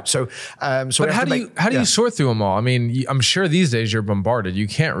type. So, but how do you sort through them all? I mean, I'm sure these days you're bombarded. You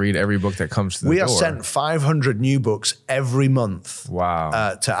can't read every book that comes to the door. We are sent 500 new books every month.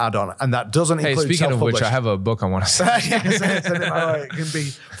 Wow. To add on, and that doesn't include speaking of which, I have a book I want to say. It can be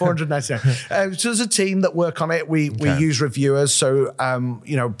 499. So there's a team that work on it. We use reviewers. So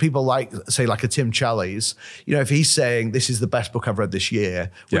people like a Tim Challies. If he's saying this is the best book I've read this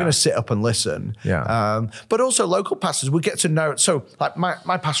year, we're going to sit up and listen. But also local pastors, we get to know. So like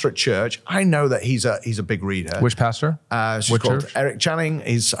my pastor at church, I know that he's a big reader. Which pastor? Which called church? Eric Channing.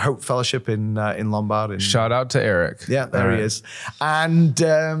 He's Hope Fellowship in Lombard. Shout out to Eric. Yeah, there he is. And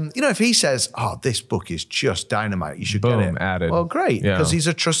if he says, "Oh, this book is just dynamite, you should get it," added. Well, great, because he's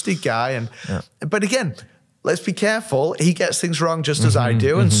a trusted guy. But again, let's be careful. He gets things wrong just as I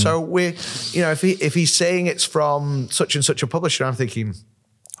do. And so if he's saying it's from such and such a publisher, I'm thinking,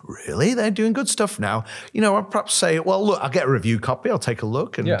 really? They're doing good stuff now. I'll perhaps say, well, look, I'll get a review copy. I'll take a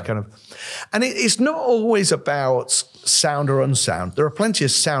look and and it's not always about sound or unsound. There are plenty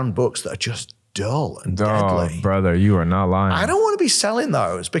of sound books that are just dull and deadly. Oh, brother, you are not lying. I don't want to be selling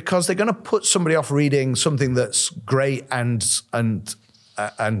those because they're going to put somebody off reading something that's great and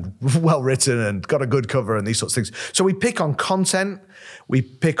well written and got a good cover and these sorts of things. So we pick on content, we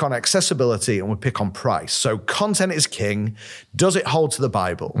pick on accessibility, and we pick on price. So content is king. Does it hold to the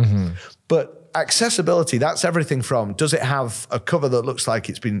Bible? But accessibility, that's everything from, does it have a cover that looks like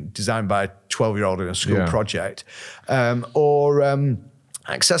it's been designed by a 12-year-old in a school project?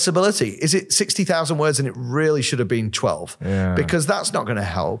 Accessibility, is it 60,000 words and it really should have been 12? Because that's not going to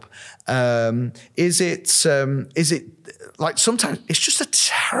help. Is it like sometimes it's just a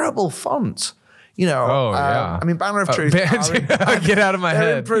terrible font? I mean, Banner of Truth. Get out of my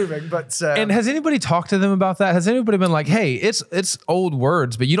head. Improving, but and has anybody talked to them about that? Has anybody been like, "Hey, it's old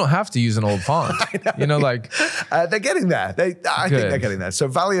words, but you don't have to use an old font"? They're getting there. I think they're getting there. So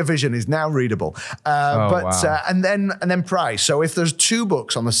Valley of Vision is now readable, and then price. So if there's two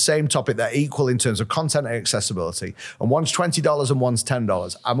books on the same topic that are equal in terms of content and accessibility, and one's $20 and one's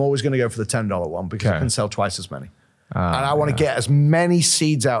 $10, I'm always going to go for the $10 one because I can sell twice as many. And I want to get as many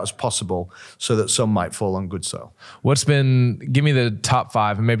seeds out as possible so that some might fall on good soil. Give me the top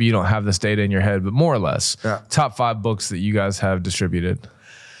 5, and maybe you don't have this data in your head, but more or less, top 5 books that you guys have distributed.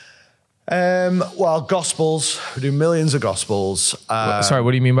 Well, Gospels. We do millions of Gospels. Sorry,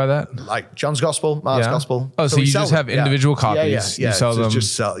 what do you mean by that? Like John's Gospel, Mark's Gospel. Oh, so you just have individual copies. You sell them.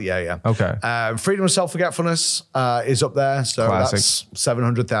 Just sell, yeah. Okay. Freedom of Self-Forgetfulness is up there. So Classic. That's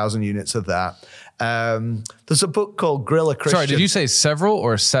 700,000 units of that. There's a book called Guerrilla Christian. Sorry, did you say several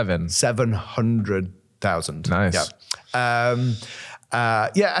or 7? 700,000. Nice. Yeah.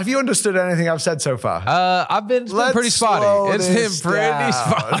 Have you understood anything I've said so far? It's been pretty spotty. It's been pretty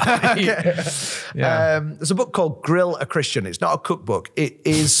spotty. There's a book called Grill a Christian. It's not a cookbook. It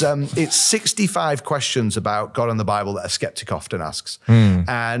is. It's 65 questions about God and the Bible that a skeptic often asks.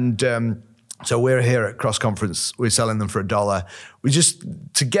 And so we're here at Cross Conference. We're selling them for $1. We just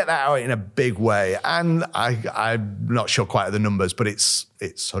to get that out in a big way. And I'm not sure quite of the numbers, but it's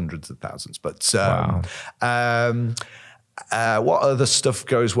hundreds of thousands. But what other stuff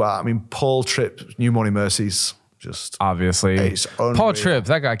goes well? I mean, Paul Tripp, New Morning Mercies, just obviously. Paul Tripp,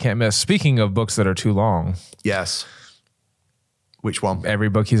 that guy can't miss. Speaking of books that are too long. Yes. Which one? Every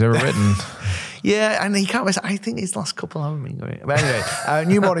book he's ever written. Yeah, and he can't miss. I think his last couple haven't been great. But anyway,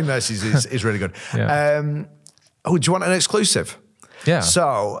 New Morning Mercies is really good. Yeah. Do you want an exclusive? Yeah.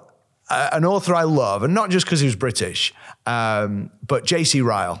 So, an author I love, and not just because he was British, but J.C.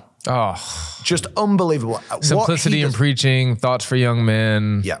 Ryle. Oh, just unbelievable. Simplicity in Preaching, Thoughts for Young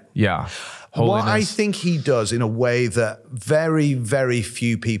Men. Yeah. Holiness. What I think he does in a way that very, very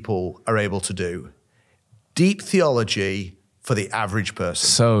few people are able to do. Deep theology for the average person.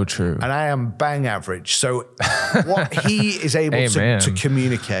 So true. And I am bang average. So what he is able to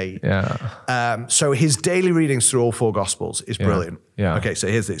communicate. Yeah. So his daily readings through all 4 Gospels is brilliant. Yeah. Okay, so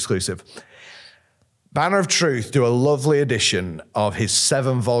here's the exclusive. Banner of Truth do a lovely edition of his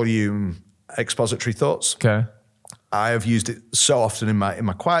 7-volume expository thoughts. Okay. I have used it so often in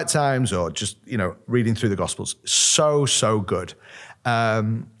my quiet times or just, reading through the Gospels. So good.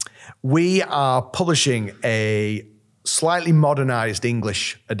 We are publishing a slightly modernized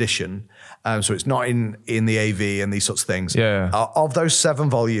English edition. So it's not in the AV and these sorts of things. Yeah. Of those 7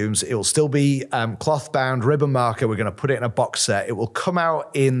 volumes, it will still be cloth bound, ribbon marker. We're going to put it in a box set. It will come out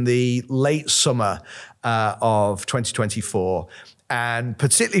in the late summer of 2024. And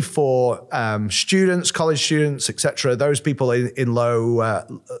particularly for students, college students, etc., those people in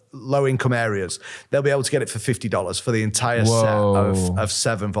low income areas, they'll be able to get it for $50 for the entire set of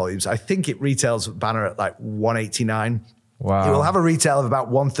 7 volumes. I think it retails Banner at like $189. Wow. It will have a retail of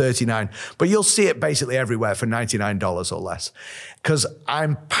about $139, but you'll see it basically everywhere for $99 or less. Because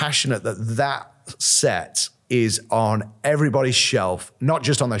I'm passionate that set is on everybody's shelf, not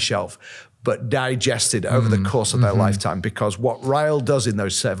just on their shelf, but digested over the course of their lifetime, because what Ryle does in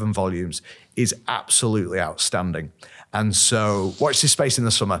those 7 volumes is absolutely outstanding. And so watch this space in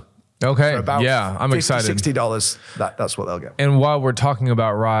the summer. Okay, about I'm excited. $60, that's what they'll get. And while we're talking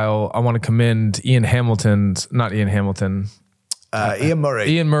about Ryle, I want to commend Ian Murray's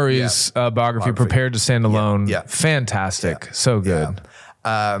biography, Prepared to Stand Alone. Yeah. Fantastic. Yeah. So good.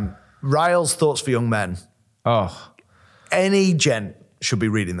 Yeah. Ryle's Thoughts for Young Men. Oh. Any gent should be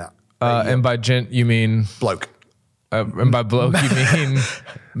reading that. And by gent, you mean? Bloke. And by bloke, you mean?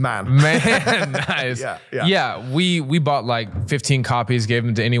 Man. Nice. Yeah. We bought like 15 copies, gave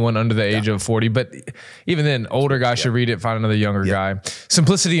them to anyone under the age of 40. But even then, older guys should read it, find another younger guy.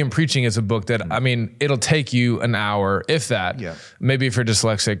 Simplicity in Preaching is a book that, I mean, it'll take you an hour, if that. Yeah. Maybe if you're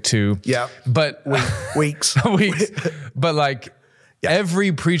dyslexic too. Yeah. But weeks. But like,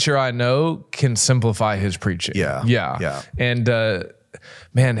 every preacher I know can simplify his preaching. Yeah. And,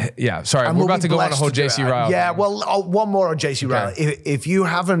 sorry, we're about to go on a whole J.C. Ryle. Yeah, well, one more on J.C. Ryle. If you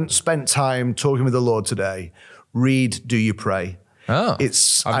haven't spent time talking with the Lord today, read Do You Pray? Oh,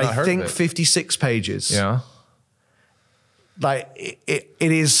 it's, I think, 56 pages. Yeah. Like,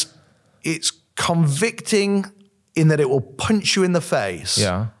 it's convicting in that it will punch you in the face.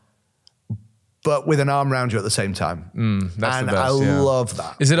 Yeah. But with an arm around you at the same time. That's and the best, I love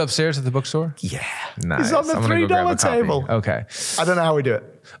that. Is it upstairs at the bookstore? Yeah. Nice. It's on the $3 table. Okay. I don't know how we do it.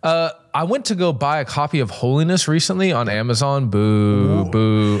 I went to go buy a copy of Holiness recently on Amazon. Boo.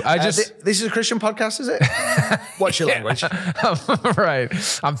 This is a Christian podcast, is it? What's your language?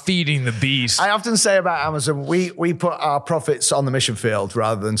 Right. I'm feeding the beast. I often say about Amazon, we put our profits on the mission field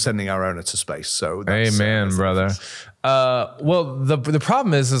rather than sending our owner to space. So amen, brother. Well, the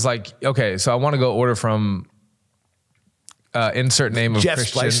problem is like, okay, so I want to go order from insert name of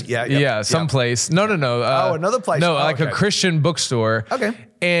Jeff's Christian. place. Someplace. No. Another place. No, like a Christian bookstore. Okay.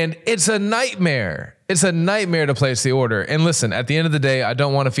 And it's a nightmare. It's a nightmare to place the order. And listen, at the end of the day, I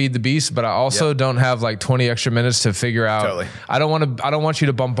don't want to feed the beast, but I also don't have like 20 extra minutes to figure out. Totally. I don't want you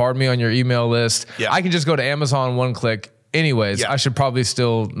to bombard me on your email list. Yeah. I can just go to Amazon one click. Anyways, I should probably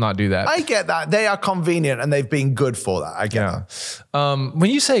still not do that. I get that. They are convenient and they've been good for that. I get that.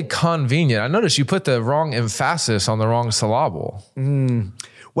 When you say convenient, I noticed you put the wrong emphasis on the wrong syllable.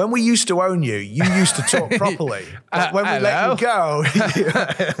 When we used to own you, you used to talk properly. But when we let you go.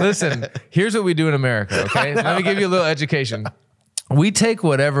 Listen, here's what we do in America, okay? Let me give you a little education. We take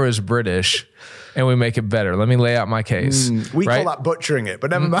whatever is British and we make it better. Let me lay out my case. We call that butchering it, but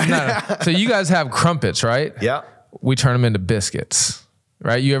never mind. No. So you guys have crumpets, right? Yeah. We turn them into biscuits,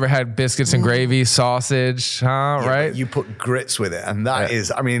 right? You ever had biscuits and gravy, sausage, huh? Right? You put grits with it, and that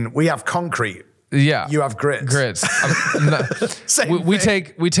is, I mean, we have concrete. Yeah. You have grits. Grits. We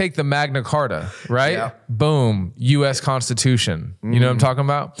take the Magna Carta, right? Yeah. Boom. U.S. Constitution. You know what I'm talking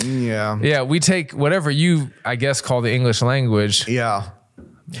about? Yeah. Yeah. We take whatever you, I guess, call the English language. Yeah.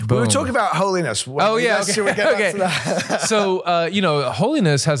 Boom. We were talking about holiness. Okay. So, you know,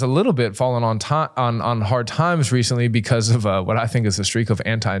 holiness has a little bit fallen on hard times recently because of what I think is a streak of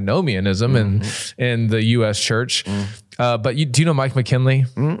antinomianism in the U.S. church. But do you know Mike McKinley?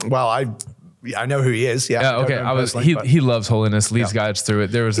 Well, I know who he is. Yeah. Okay. He loves holiness, leads guys through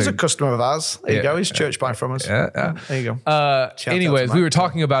it. He's a customer of ours. There you go. He's church buy from us. Yeah. There you go. Anyways, we were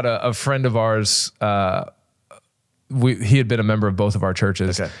talking about a friend of ours. He had been a member of both of our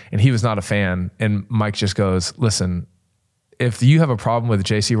churches, and he was not a fan. And Mike just goes, "Listen, if you have a problem with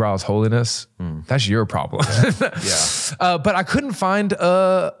J.C. Ryle's holiness, that's your problem." But I couldn't find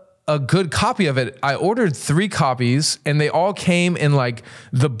a good copy of it. I ordered 3 copies, and they all came in like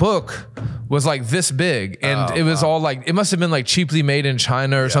the book was like this big, and it was all like it must have been like cheaply made in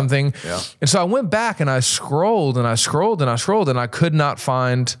China or something. Yeah. And so I went back and I scrolled and I scrolled and I scrolled, and I could not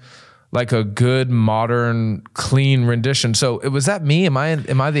find like a good, modern, clean rendition. So was that me? Am I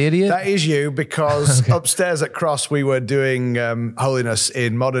the idiot? That is you, because upstairs at Cross, we were doing holiness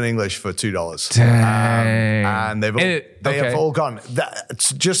in modern English for $2. And they have all gone.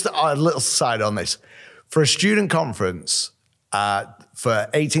 That's just a little side on this. For a student conference, for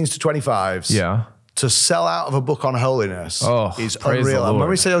 18s to 25s, to sell out of a book on holiness is unreal. And when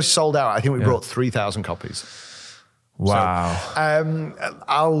we say sold out, I think we brought 3,000 copies. Wow. So,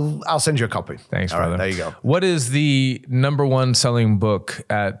 I'll send you a copy. Thanks, all brother. Right, there you go. What is the #1 selling book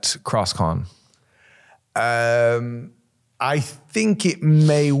at CROSScon? I think it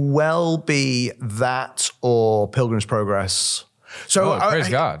may well be that or Pilgrim's Progress. So praise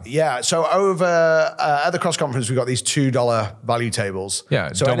God. Yeah. So over at the Cross Conference, we've got these $2 value tables.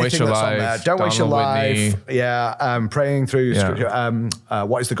 Yeah. So Don't Waste Your Life. Don't Waste Your Life. Whitney. Yeah. Praying Through Scripture.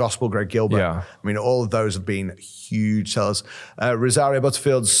 What is the Gospel? Greg Gilbert. Yeah. I mean, all of those have been huge sellers. Rosaria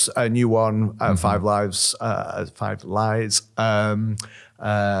Butterfield's new one, 5 Lives. 5 Lies.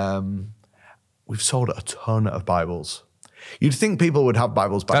 We've sold a ton of Bibles. You'd think people would have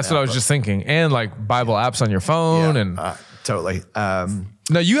Bibles by now. That's what I was just thinking. And like Bible apps on your phone. And totally.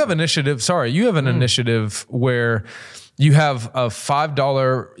 Now you have initiative. Sorry, you have an initiative where you have a $5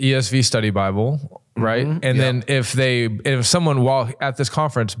 ESV study Bible, right? And then if someone while at this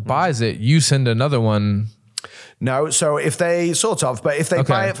conference buys it, you send another one. No, so if they but if they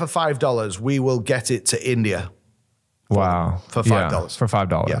buy it for $5, we will get it to India. Wow, for $5. For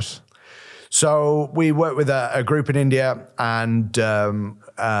 $5. Yeah. So we work with a group in India, and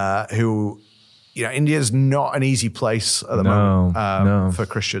who, you know, India's not an easy place at the moment for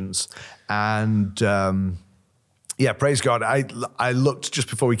Christians. And praise God. I looked just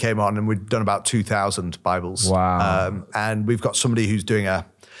before we came on, and we'd done about 2,000 Bibles. Wow. And we've got somebody who's doing a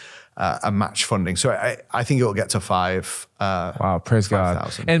match funding. So I think it'll get to 5. Wow, praise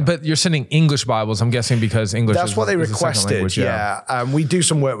God. But you're sending English Bibles, I'm guessing, because English That's what they requested, language, we do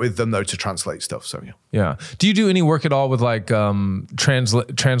some work with them, though, to translate stuff, so yeah. Do you do any work at all with like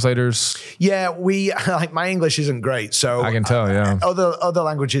translators? Yeah, we like my English isn't great, so I can tell, other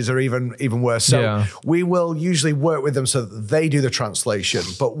languages are even worse. So we will usually work with them so that they do the translation.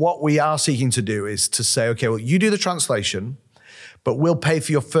 But what we are seeking to do is to say, okay, well, you do the translation, but we'll pay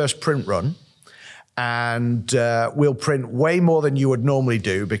for your first print run, and we'll print way more than you would normally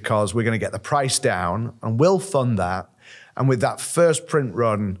do because we're going to get the price down, and we'll fund that. And with that first print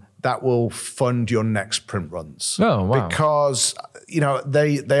run, that will fund your next print runs. Oh, wow. Because, you know,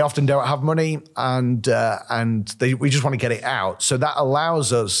 they often don't have money, and we just want to get it out. So that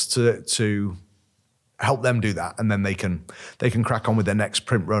allows us to help them do that, and then they can crack on with their next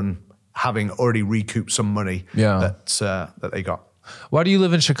print run, having already recouped some money that they got. Why do you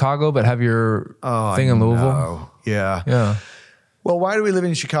live in Chicago but have your thing in Louisville? Yeah. Well, why do we live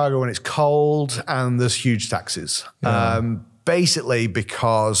in Chicago when it's cold and there's huge taxes? Basically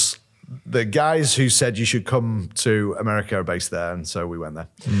because the guys who said you should come to America are based there, and so we went there.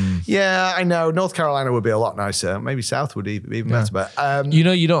 Yeah, I know. North Carolina would be a lot nicer. Maybe South would be even better. But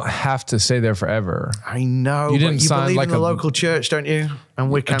you don't have to stay there forever. I know. You didn't sign believe like in the local church, don't you? And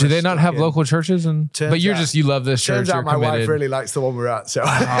we do they not have local churches? But you love this church. Turns out my committed. wife really likes the one we're at. So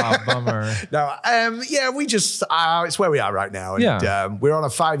bummer. No, we just it's where we are right now. And, we're on a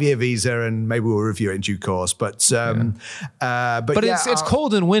 5-year visa, and maybe we'll review it in due course. But it's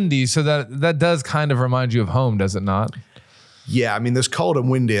cold and windy, so that does kind of remind you of home, does it not? Yeah, I mean, there's cold and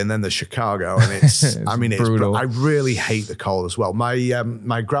windy, and then there's Chicago, and it's brutal. I really hate the cold as well.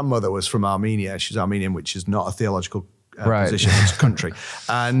 My grandmother was from Armenia. She's Armenian, which is not a theological position, it's a country,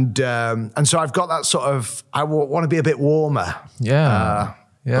 and so I've got that sort of. I want to be a bit warmer. Yeah.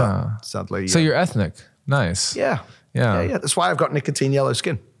 But sadly, so you're ethnic. Nice. Yeah. That's why I've got nicotine yellow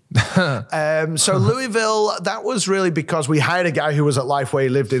skin. So Louisville, that was really because we hired a guy who was at Lifeway,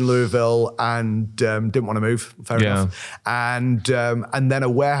 lived in Louisville, and didn't want to move. Fair enough. And then a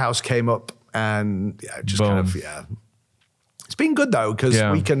warehouse came up, and it's been good though, because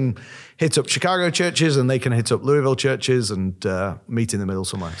we can hit up Chicago churches and they can hit up Louisville churches and meet in the middle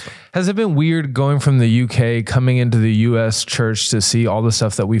somewhere. So. Has it been weird going from the UK coming into the US church to see all the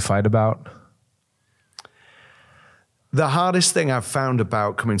stuff that we fight about? The hardest thing I've found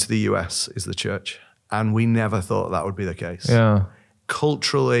about coming to the US is the church. And we never thought that would be the case. Yeah.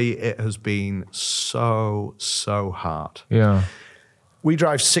 Culturally, it has been so hard. Yeah. We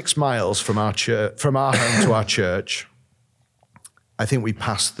drive 6 miles from our church, from our home to our church. I think we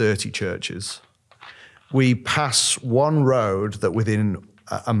pass 30 churches. We pass one road that within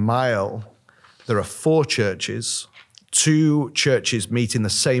a mile, there are 4 churches. 2 churches meet in the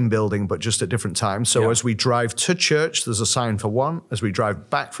same building, but just at different times. So as we drive to church, there's a sign for one. As we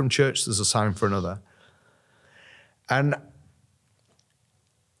drive back from church, there's a sign for another. And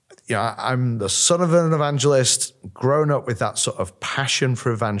I'm the son of an evangelist, grown up with that sort of passion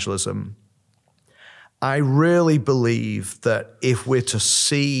for evangelism. I really believe that if we're to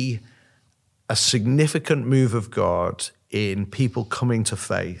see a significant move of God in people coming to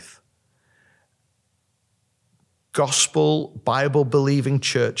faith, gospel, Bible-believing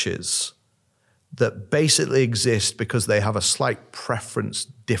churches that basically exist because they have a slight preference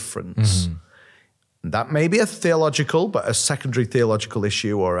difference. That may be a theological, but a secondary theological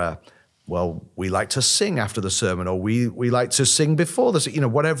issue, or we like to sing after the sermon, or we like to sing before this,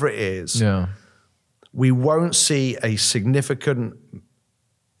 whatever it is. Yeah. We won't see a significant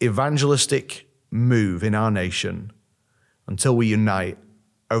evangelistic move in our nation until we unite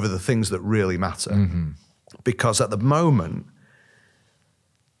over the things that really matter. Because at the moment,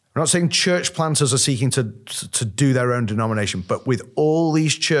 I'm not saying church planters are seeking to do their own denomination, but with all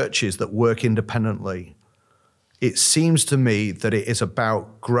these churches that work independently, it seems to me that it is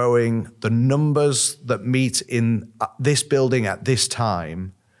about growing the numbers that meet in this building at this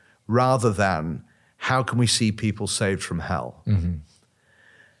time, rather than how can we see people saved from hell? And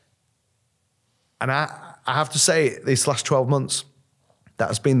I have to say, these last 12 months, that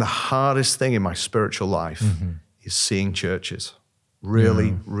has been the hardest thing in my spiritual life, is seeing churches.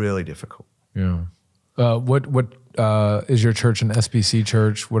 Really, really difficult. Yeah. What is your church an SBC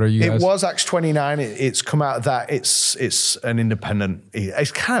church? What are you guys? It was Acts 29. It's come out of that. It's an independent.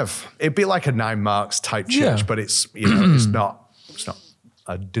 It's kind of, it'd be like a 9 Marks type church, but it's it's not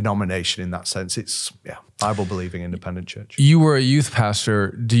a denomination in that sense. It's Bible believing independent church. You were a youth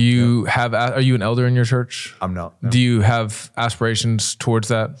pastor. Do you are you an elder in your church? I'm not. No. Do you have aspirations towards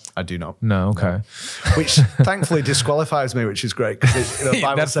that? I do not. No. Okay. No. Which thankfully disqualifies me, which is great, because the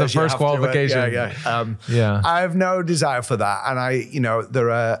Bible that's says the first qualification. I have no desire for that, and there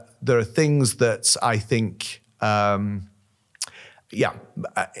are things that I think.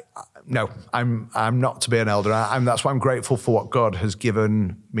 No, I'm not to be an elder. That's why I'm grateful for what God has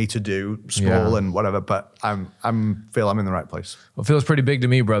given me to do, small and whatever. But I feel I'm in the right place. Well, it feels pretty big to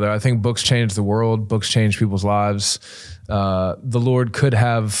me, brother. I think books change the world. Books change people's lives. The Lord could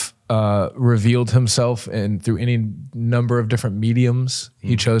have revealed Himself through any number of different mediums.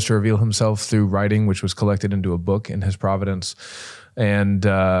 He chose to reveal Himself through writing, which was collected into a book in His providence. And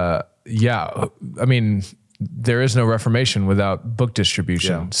there is no Reformation without book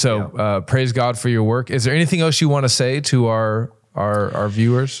distribution. Praise God for your work. Is there anything else you want to say to our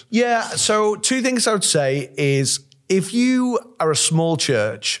viewers? Yeah. So 2 things I would say is, if you are a small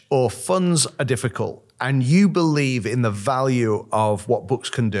church or funds are difficult and you believe in the value of what books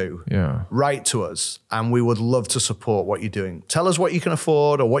can do, Yeah. write to us, and we would love to support what you're doing. Tell us what you can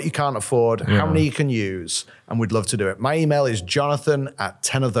afford or what you can't afford, how many you can use, and we'd love to do it. My email is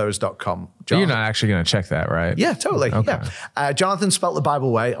jonathan@tenofthose.com. You're not actually going to check that, right? Yeah, totally. Okay. Yeah. Jonathan spelt the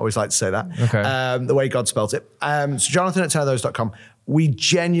Bible way. I always like to say that. Okay. The way God spelt it. So jonathan@tenofthose.com. We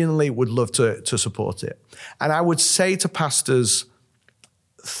genuinely would love to support it. And I would say to pastors,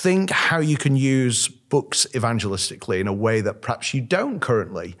 think how you can use books evangelistically in a way that perhaps you don't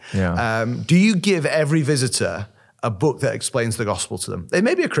currently. Yeah. Do you give every visitor a book that explains the gospel to them? They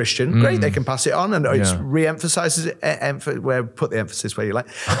may be a Christian, great, they can pass it on, and it re-emphasizes it, put the emphasis where you like.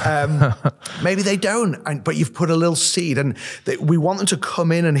 Maybe they don't, but you've put a little seed, and we want them to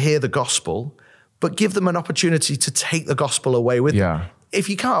come in and hear the gospel, but give them an opportunity to take the gospel away with them. If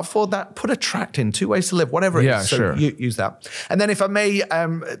you can't afford that, put a tract in, 2 Ways to Live, whatever it is. So use that. And then if I may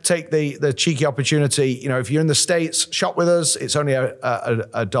take the cheeky opportunity, if you're in the States, shop with us. It's only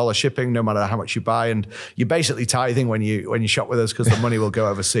a dollar shipping, no matter how much you buy. And you're basically tithing when you shop with us because the money will go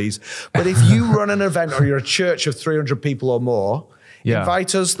overseas. But if you run an event or you're a church of 300 people or more,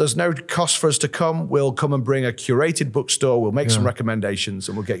 invite us. There's no cost for us to come. We'll come and bring a curated bookstore. We'll make some recommendations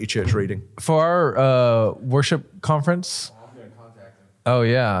and we'll get you church reading. For our worship conference... Oh,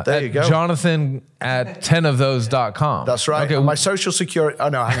 yeah. There you go. Jonathan@tenofthose.com. That's right. Okay. And my social security. Oh,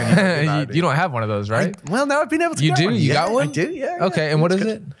 no, hang on. You don't have one of those, right? Well, no, I've been able to You get do? one. You got one? I do, yeah. Okay, and what is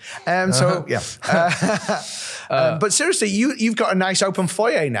it? So, yeah. But seriously, you've got a nice open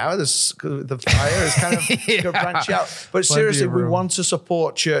foyer now. The fire is kind of going to branch out. But seriously, we want to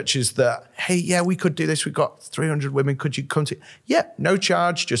support churches that, hey, we could do this. We've got 300 women. Could you come to? Yeah, no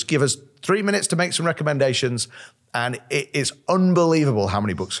charge. Just give us 3 minutes to make some recommendations. And it is unbelievable how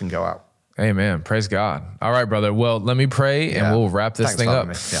many books can go out. Amen. Praise God. All right, brother. Well, let me pray and we'll wrap this thing up.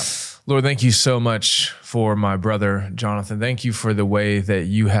 Lord, thank you so much for my brother, Jonathan. Thank you for the way that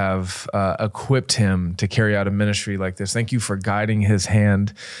you have equipped him to carry out a ministry like this. Thank you for guiding his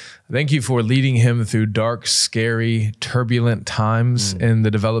hand. Thank you for leading him through dark, scary, turbulent times in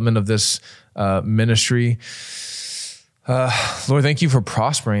the development of this ministry. Lord, thank you for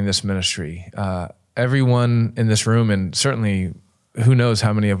prospering this ministry. Everyone in this room, and certainly who knows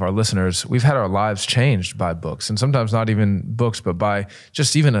how many of our listeners, we've had our lives changed by books, and sometimes not even books, but by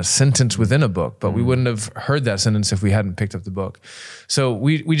just even a sentence within a book. But we wouldn't have heard that sentence if we hadn't picked up the book. So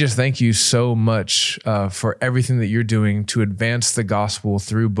we just thank you so much for everything that you're doing to advance the gospel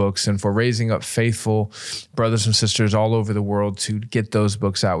through books and for raising up faithful brothers and sisters all over the world to get those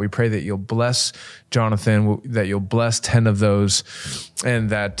books out. We pray that you'll bless Jonathan, that you'll bless 10 of those, and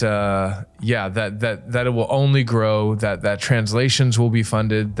that that it will only grow, that translations will be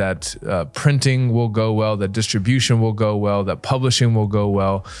funded, that printing will go well, that distribution will go well, that publishing will go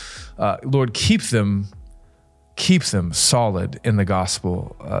well. Lord, keep them solid in the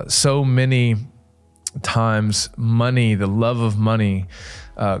gospel. So many times money, the love of money,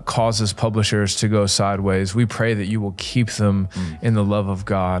 causes publishers to go sideways. We pray that you will keep them in the love of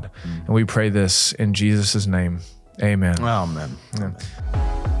God. And we pray this in Jesus' name. Amen. Amen. Amen.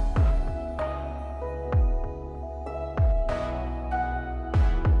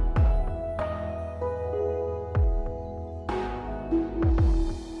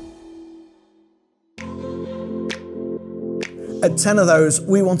 At 10 of Those,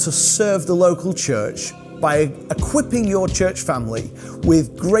 we want to serve the local church by equipping your church family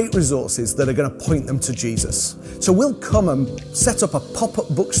with great resources that are going to point them to Jesus. So we'll come and set up a pop-up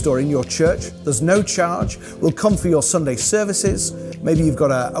bookstore in your church. There's no charge. We'll come for your Sunday services. Maybe you've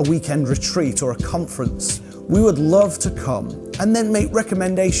got a weekend retreat or a conference. We would love to come and then make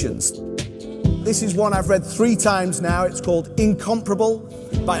recommendations. This is one I've read 3 times now. It's called Incomparable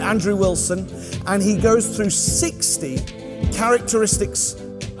by Andrew Wilson, and he goes through 60 characteristics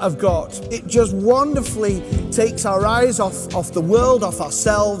of God. It just wonderfully takes our eyes off the world, off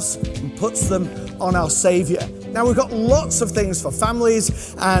ourselves, and puts them on our Savior. Now, we've got lots of things for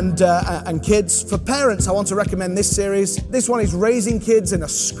families and kids. For parents, I want to recommend this series. This one is Raising Kids in a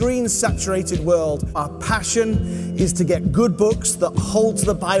Screen-Saturated World. Our passion is to get good books that hold to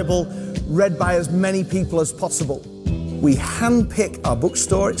the Bible, read by as many people as possible. We handpick our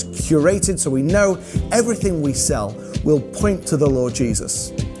bookstore. It's curated so we know everything we sell will point to the Lord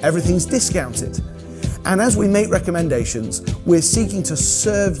Jesus. Everything's discounted. And as we make recommendations, we're seeking to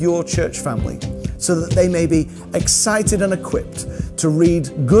serve your church family so that they may be excited and equipped to read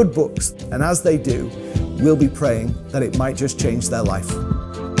good books. And as they do, we'll be praying that it might just change their life.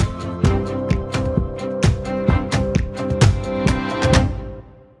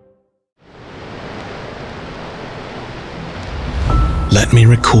 let me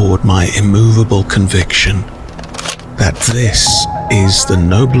record my immovable conviction that this is the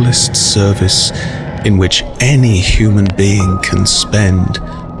noblest service in which any human being can spend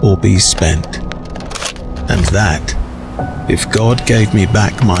or be spent, and that, if God gave me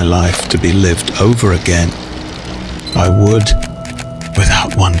back my life to be lived over again, I would,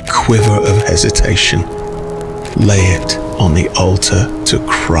 without one quiver of hesitation, lay it on the altar to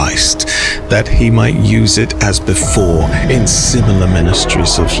Christ, that he might use it as before in similar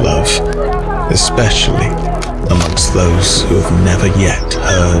ministries of love, especially amongst those who have never yet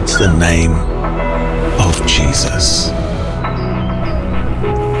heard the name of Jesus.